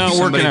 It's not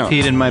working out.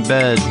 Somebody peed in my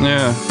bed.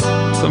 Yeah.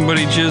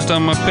 Somebody jizzed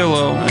on my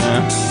pillow.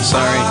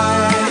 Sorry.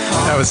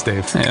 That was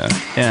Dave. Yeah.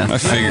 Yeah. I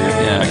figured.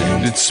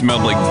 Yeah. It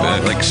smelled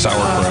like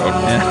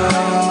sauerkraut.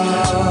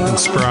 And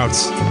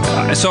Sprouts.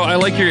 So I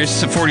like your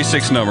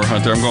 46 number,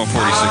 Hunter. I'm going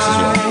 46 as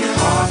well.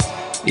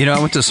 You know, I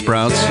went to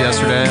Sprouts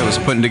yesterday. I was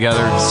putting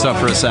together stuff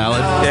for a salad.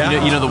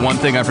 Yeah. You know the one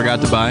thing I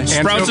forgot to buy?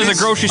 Sprouts is a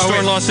grocery store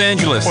in Los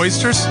Angeles.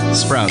 Oysters?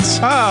 Sprouts.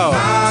 Oh.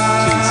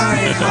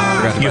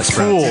 Forgot to You buy Sprouts.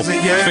 fool.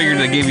 Figured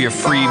they gave you a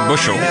free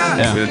bushel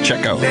with a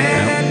checkout.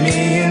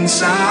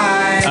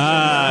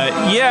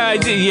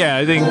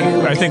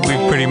 I think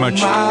we've pretty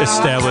much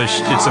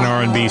established it's an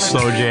R&B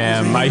slow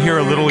jam. I hear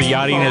a little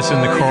yachtiness in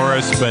the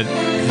chorus, but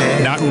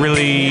not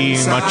really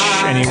much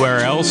anywhere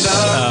else.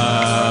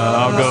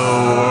 I'm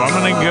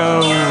gonna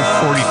go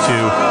 42.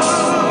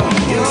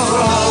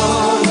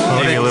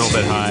 Maybe a little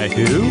bit high.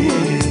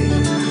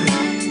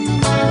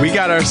 We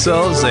got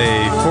ourselves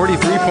a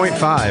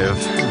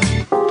 43.5.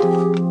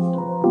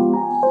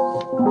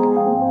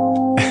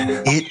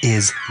 It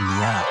is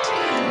not.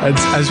 I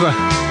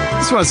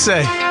just want to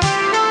say,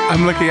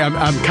 I'm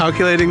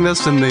calculating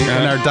this in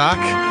our doc.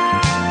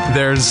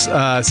 There's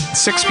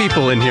 6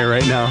 people in here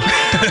right now.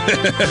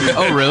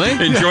 Oh, really?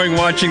 Enjoying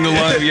watching the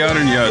live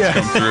yachts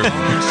come through.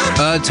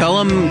 Tell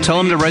them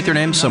to write their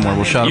names somewhere.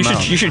 We'll shout them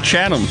out. You should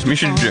chat them. You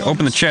should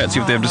open the chat, see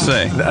what they have to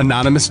say.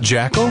 Anonymous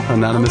Jackal?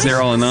 Anonymous.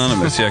 They're all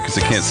anonymous, yeah, because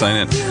they can't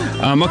sign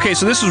in. Okay,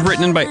 so this was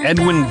written in by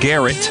Edwin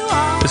Garrett.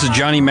 This is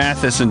Johnny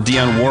Mathis and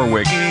Dionne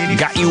Warwick.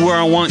 Got You Where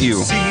I Want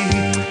You.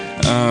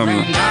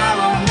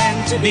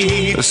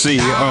 Let's see.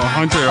 Oh,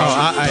 Hunter.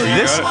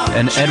 This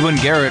And Edwin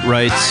Garrett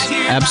writes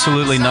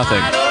absolutely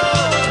nothing.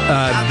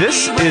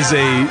 this is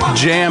a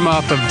jam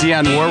off of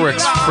Dionne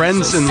Warwick's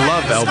Friends in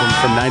Love album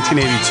from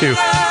 1982,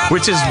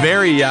 which is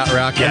very yacht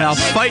rock, and I'll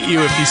fight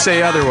you if you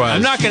say otherwise.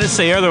 I'm not going to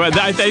say otherwise.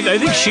 I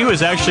think she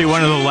was actually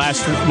one of the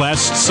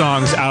last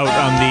songs out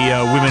on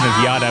the Women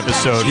of Yacht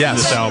episode Yes.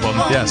 of this album.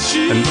 Yes,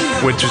 and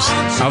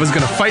I was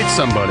going to fight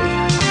somebody.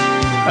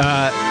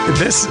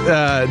 This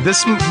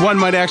one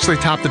might actually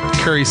top the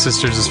Curry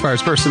Sisters as far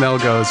as personnel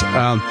goes,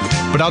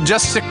 but I'll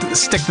just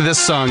stick to this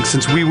song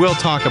since we will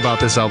talk about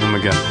this album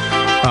again.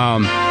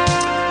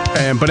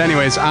 But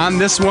anyways, on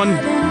this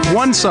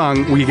one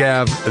song we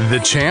have The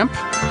Champ,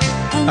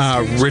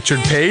 Richard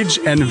Page,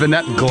 and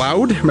Vanette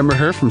Glaude. Remember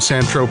her from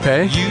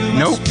Saint-Tropez?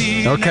 Nope.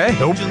 Okay.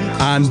 Nope.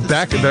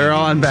 They're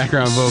all on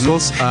background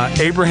vocals.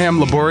 Abraham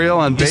Laboriel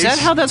on bass. Is that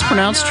how that's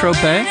pronounced,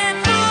 Tropez?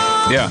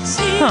 Yeah.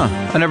 Huh.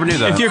 I never knew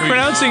that. If you're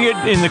pronouncing it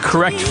in the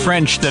correct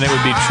French, then it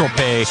would be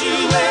Tropez.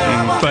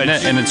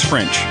 And it's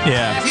French.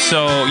 Yeah.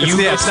 So It's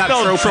not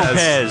spelled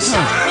Tropez. Tropez.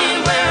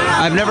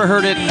 I've never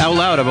heard it out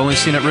loud. I've only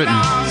seen it written.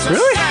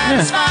 Really?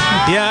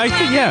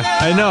 Yeah,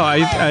 I know.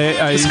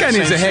 I This guy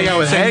needs to hang out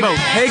with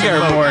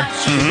Hagar more.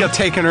 He got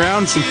taken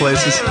around some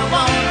places.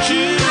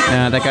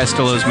 Nah, that guy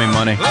still owes me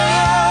money.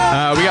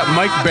 We got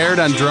Mike Baird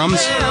on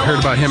drums. Heard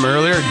about him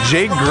earlier.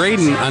 Jay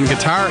Graydon on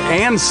guitar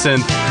and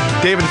synth.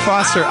 David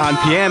Foster on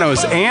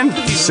pianos and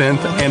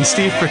synth. And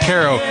Steve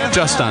Porcaro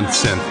just on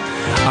synth.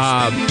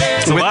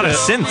 It's a lot of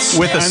synths.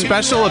 With a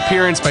special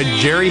appearance by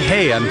Jerry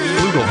Hay on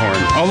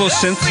flugelhorn. All those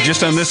synths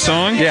just on this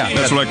song? Yeah.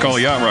 That's what I call a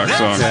yacht rock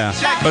song. Yeah.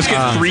 Let's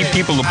get 3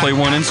 people to play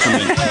one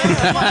instrument.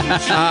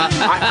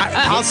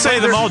 I'll Say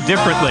them all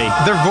differently.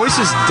 Their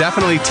voices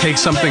definitely take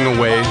something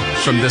away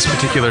from this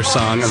particular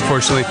song,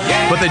 unfortunately.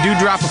 But they do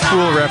drop a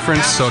Fool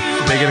reference, so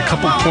they get a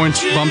couple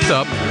points bumped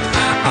up.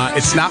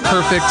 It's not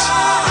perfect,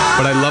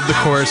 but I love the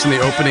chorus and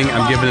the opening.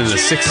 I'm giving it a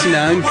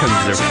 69 because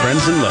they're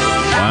friends in love.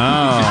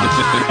 Wow.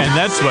 And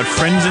that's what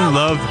friends in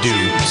love do.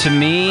 To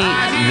me,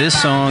 this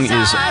song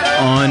is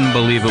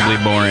unbelievably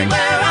boring.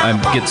 I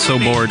get so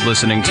bored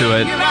listening to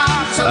it.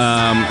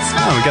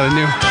 We got a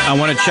new. I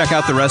want to check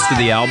out the rest of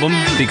the album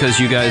because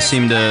you guys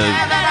seem to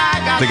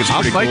think it's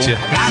pretty I'll fight cool. you.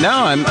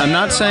 No, I'm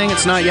not saying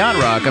it's not yacht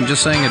rock. I'm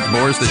just saying it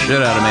bores the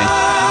shit out of me.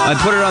 I'd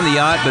put it on the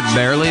yacht, but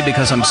barely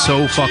because I'm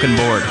so fucking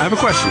bored. I have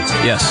a question.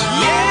 Yes.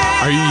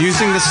 Are you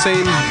using the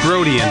same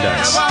Brody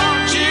index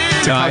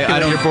to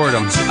calculate your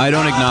boredom? I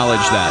don't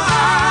acknowledge that.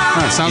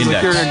 It sounds like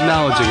Index. you're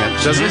acknowledging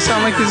it. Doesn't it sound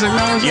like he's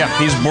acknowledging it? Yeah,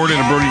 he's bored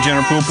at a Brody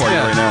Jenner pool party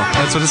right now.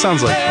 That's what it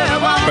sounds like.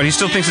 But he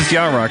still thinks it's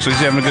yacht rock, so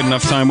he's having a good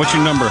enough time. What's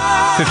your number?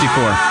 54.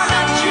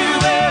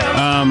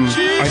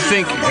 I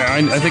think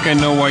I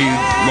know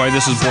why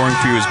this is boring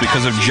for you is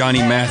because of Johnny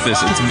Mathis.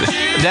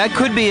 That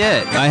could be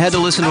it. I had to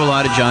listen to a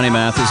lot of Johnny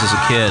Mathis as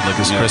a kid, like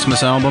his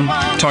Christmas album.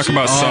 Talk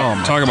about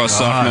soft,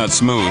 not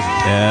smooth.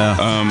 Yeah.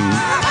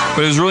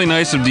 But it was really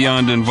nice of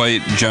Dion to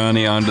invite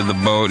Johnny onto the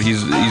boat.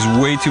 He's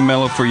way too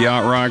mellow for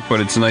yacht rock,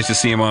 but it's nice to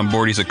see him on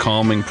board. He's a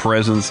calming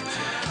presence.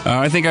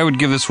 I think I would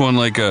give this one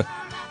like a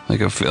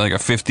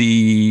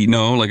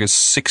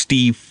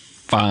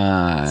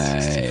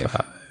 65.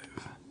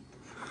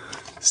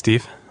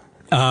 Steve?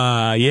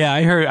 Yeah,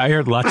 I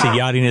heard lots of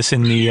yachtiness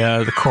in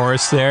the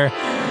chorus there.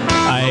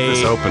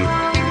 This open.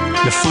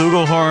 The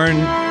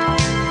flugelhorn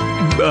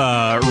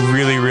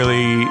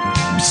really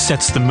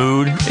sets the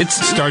mood. It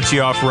starts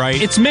you off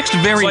right. It's mixed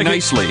very like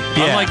nicely.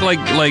 Yeah.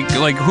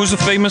 Unlike who's the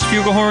famous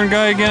flugelhorn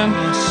guy again?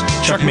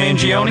 Chuck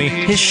Mangione.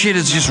 His shit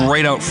is just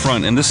right out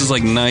front, and this is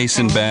like nice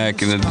and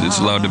back, and it's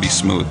allowed to be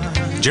smooth.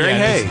 Jerry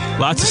Hay.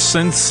 Lots of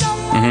synths.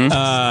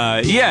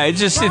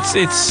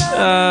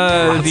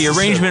 The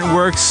arrangement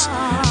works.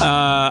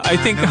 I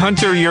think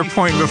Hunter, your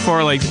point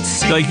before,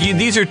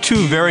 these are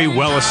two very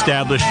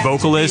well-established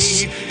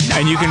vocalists,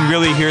 and you can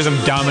really hear them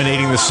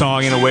dominating the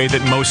song in a way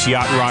that most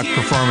yacht rock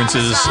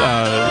performances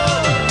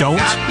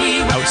don't,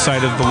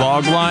 outside of the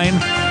log line.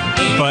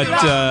 But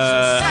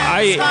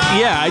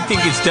I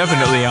think it's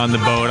definitely on the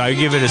boat. I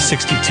give it a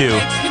 62.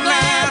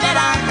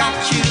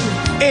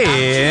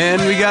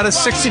 And we got a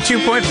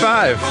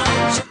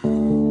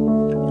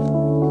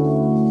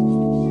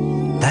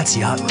 62.5. That's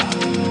yacht rock.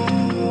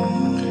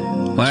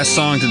 Last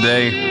song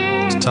today.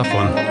 It's a tough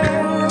one.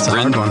 It's a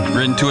hard one.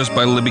 Written to us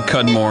by Libby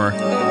Cudmore.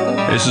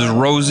 This is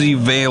Rosie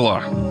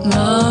Vela.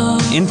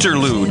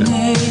 Interlude.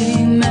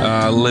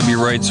 Libby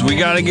writes, "We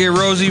gotta get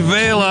Rosie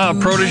Vela,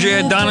 protege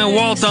of Donna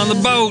Walt, on the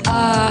boat."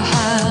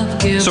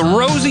 So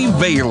Rosie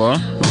Vela,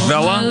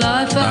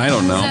 I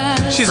don't know.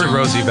 She's a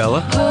Rosie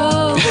Vela.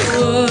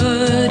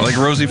 Like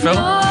Rosie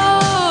Vela?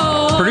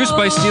 Produced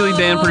by Steely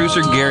Dan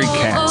producer Gary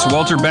Katz.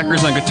 Walter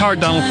Becker's on guitar,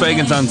 Donald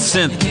Fagen's on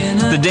synth.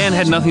 The Dan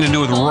had nothing to do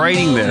with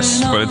writing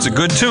this, but it's a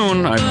good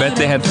tune. I bet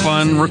they had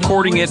fun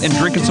recording it and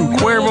drinking some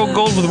Cuervo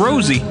Gold with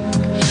Rosie.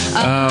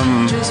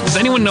 Does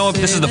anyone know if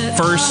this is the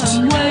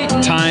first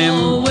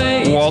time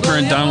Walter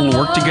and Donald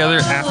worked together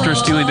after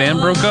Steely Dan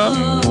broke up?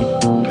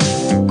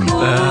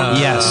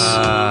 Yes.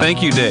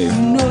 Thank you, Dave.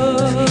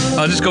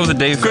 I'll just go with the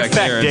Dave fact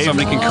there, and Dave.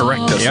 somebody can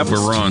correct us if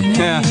we're wrong.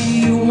 Yeah.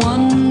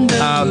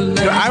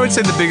 I would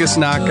say the biggest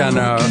knock on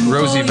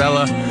Rosie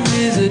Vela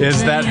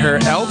is that her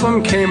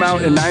album came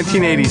out in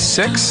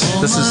 1986.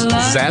 This is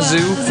Zazu.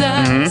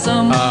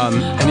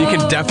 And you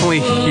can definitely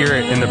hear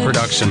it in the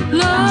production.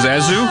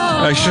 Zazu?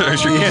 I sure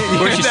can't.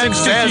 Well, she sings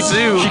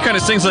Zazu. She kind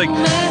of sings like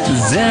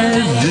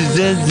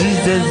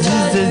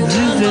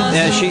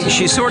Yeah,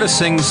 she sort of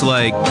sings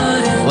like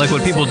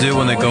what people do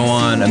when they go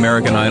on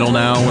American Idol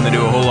now, when they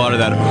do a whole lot of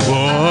that.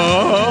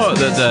 Whoa,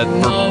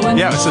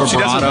 Yeah, so she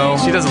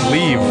doesn't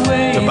leave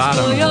the bottom.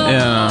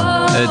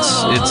 Yeah,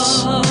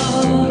 it's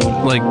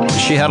like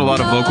she had a lot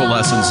of vocal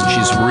lessons, and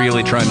she's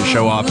really trying to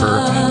show off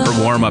her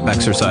warm-up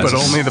exercises. But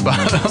only the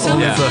bottom,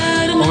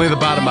 only the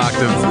bottom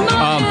octave.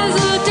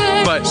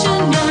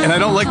 And I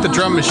don't like the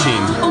drum machine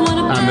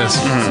on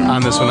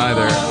this one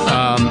either.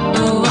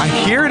 I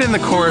hear it in the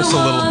chorus a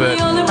little bit,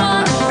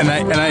 and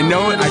I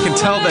know I can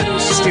tell that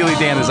Steely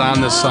Dan is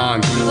on this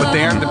song, but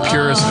they aren't the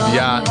purest of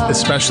yacht,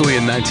 especially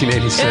in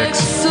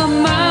 1986.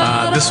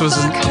 This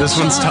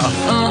one's tough,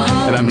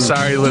 and I'm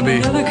sorry,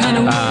 Libby.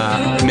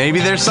 Maybe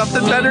there's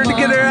something better to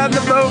get her on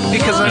the boat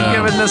because I'm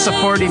giving this a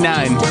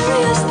 49.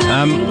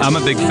 I'm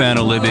a big fan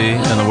of Libby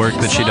and the work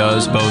that she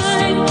does, both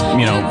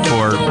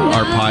for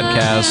our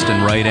podcast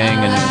and writing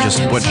and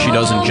just what she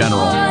does in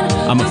general.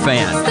 I'm a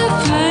fan.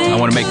 I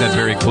want to make that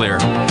very clear.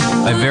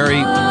 I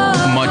very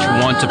much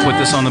want to put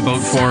this on the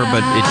vote for,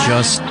 but it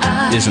just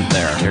isn't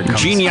there. Here it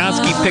comes. Gene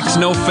Yaski picks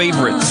no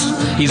favorites.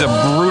 He's a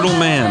brutal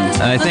man.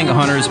 And I think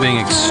Hunter is being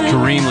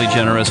extremely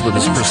generous with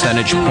his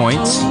percentage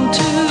points.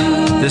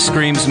 This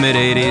screams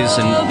mid-80s,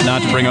 and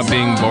not to bring up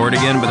Being Bored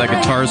again, but that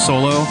guitar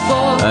solo,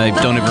 I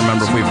don't even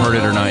remember if we've heard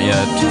it or not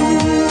yet.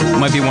 It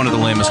might be one of the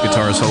lamest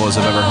guitar solos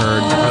I've ever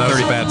heard. That was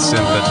bad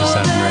synth that just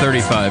happened.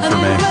 35 for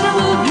me.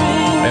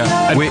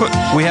 Yeah,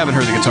 we haven't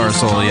heard the guitar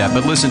solo yet,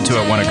 but listen to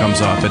it when it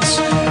comes up. It's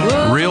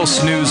real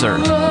snoozer.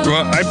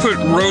 Well, I put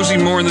Rosie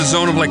more in the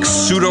zone of like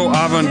pseudo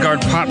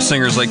avant-garde pop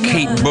singers like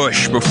Kate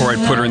Bush before I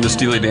put her in the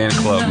Steely Dan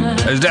club.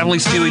 There's definitely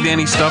Steely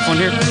Dan-y stuff on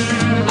here.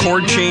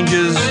 Chord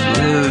changes,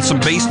 some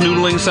bass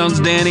noodling sounds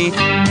Danny.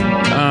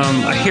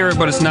 I hear it,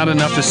 but it's not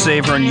enough to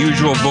save her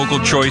unusual vocal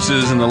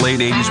choices in the late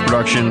 80s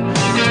production.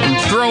 I'm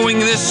throwing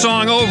this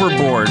song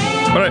overboard,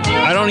 but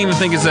I don't even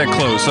think it's that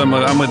close. I'm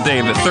with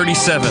Dave at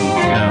 37.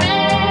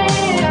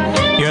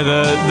 Yeah,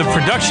 the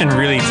production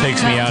really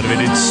takes me out of it.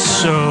 It's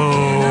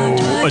so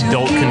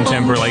adult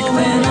contemporary, like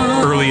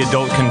early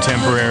adult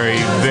contemporary,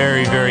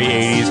 very, very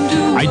 80s.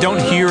 I don't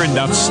hear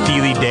enough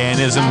Steely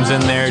Dan-isms in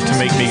there to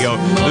make me go,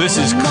 this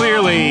is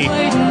clearly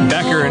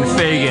Becker and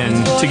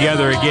Fagen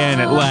together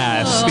again at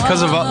last.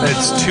 Because of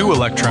it's too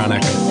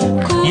electronic.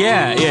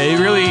 Yeah, it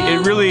really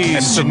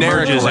It's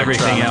generic submerges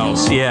everything electronic.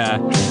 else. Yeah.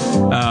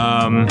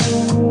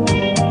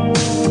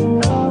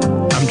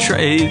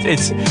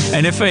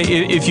 And if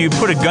you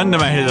put a gun to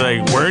my head,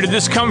 like, where did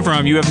this come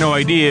from? You have no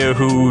idea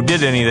who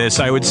did any of this.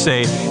 I would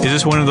say, is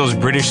this one of those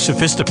British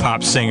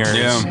sophistopop singers?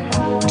 Yeah.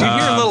 Do you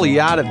hear a little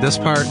yacht at this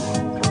part?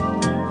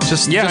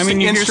 Just Yeah, I mean,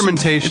 the you hear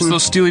instrumentation. it's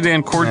those Steely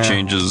Dan chord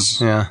changes.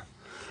 Yeah.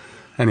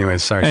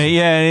 Anyways, sorry.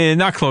 Yeah,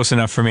 not close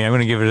enough for me. I'm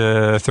going to give it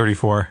a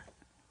 34.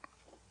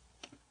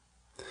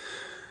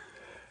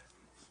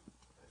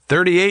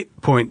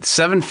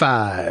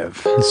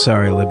 38.75.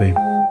 Sorry, Libby.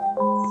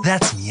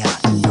 That's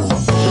yacht.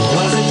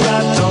 Was it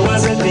yacht or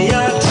was it the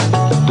yacht?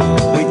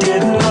 We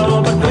didn't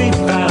know, but we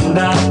found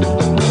out.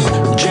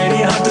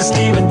 J.D. Hunter,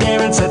 Stephen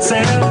David set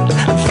sail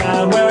and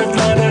found where it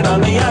landed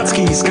on the yacht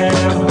ski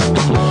scale.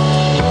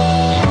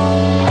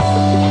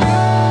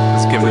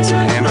 Let's give it some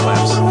hand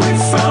claps. We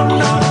found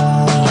out.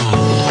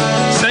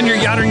 Send your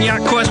yacht and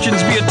yacht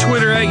questions via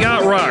Twitter at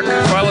Yacht Rock.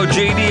 Follow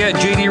JD at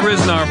JD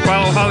Riznar.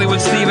 Follow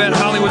Hollywood Steve at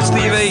Hollywood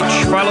Steve H.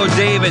 Follow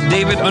Dave at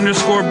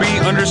David_B_Lions.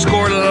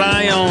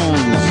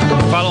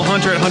 Follow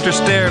Hunter at Hunter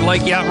Stare.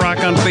 Like Yacht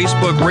Rock on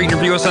Facebook. Rate and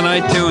review us on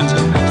iTunes.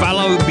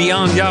 Follow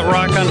Beyond Yacht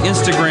Rock on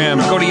Instagram.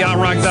 Go to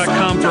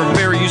yachtrock.com for a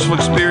very useful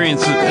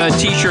experience.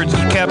 T-shirts,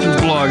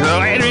 captain's blogs,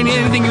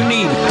 anything you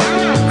need.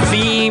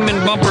 Theme and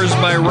bumpers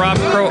by Rob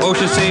Crow,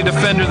 Ocean City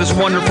Defender. This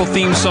wonderful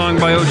theme song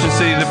by Ocean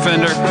City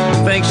Defender.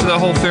 Thanks to the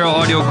whole Feral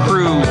Audio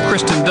crew.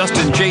 Kristen,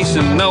 Dustin,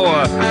 Jason,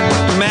 Noah,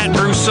 Matt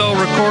Rousseau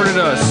recorded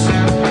us.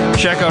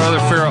 Check out other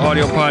Feral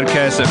Audio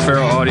podcasts at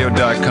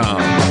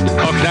feralaudio.com.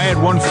 Oh, can I add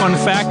one fun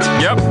fact?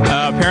 Yep.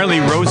 Apparently,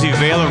 Rosie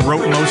Vela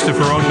wrote most of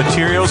her own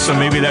material, so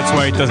maybe that's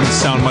why it doesn't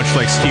sound much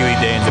like Steely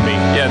Dan to me.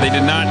 Yeah, they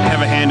did not have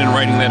a hand in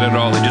writing that at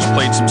all. They just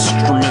played some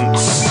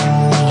instruments.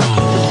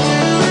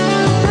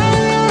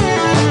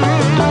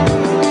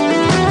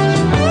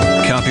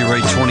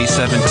 Copyright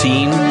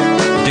 2017,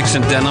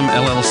 Dixon Denim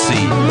LLC.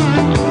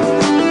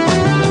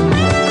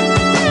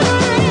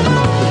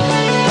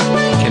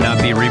 Cannot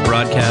be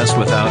rebroadcast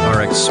without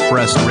our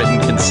express written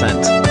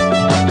consent.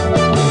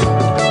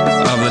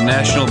 Of the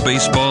National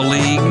Baseball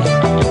League.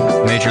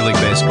 Major League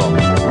Baseball.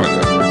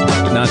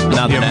 Not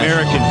The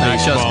American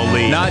Baseball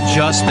League. Not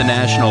just the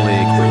National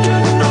League.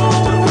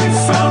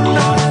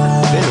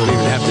 They don't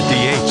even have the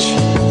DH.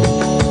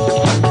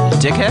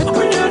 Dickhead?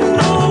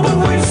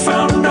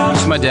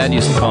 My dad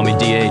used to call me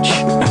DH.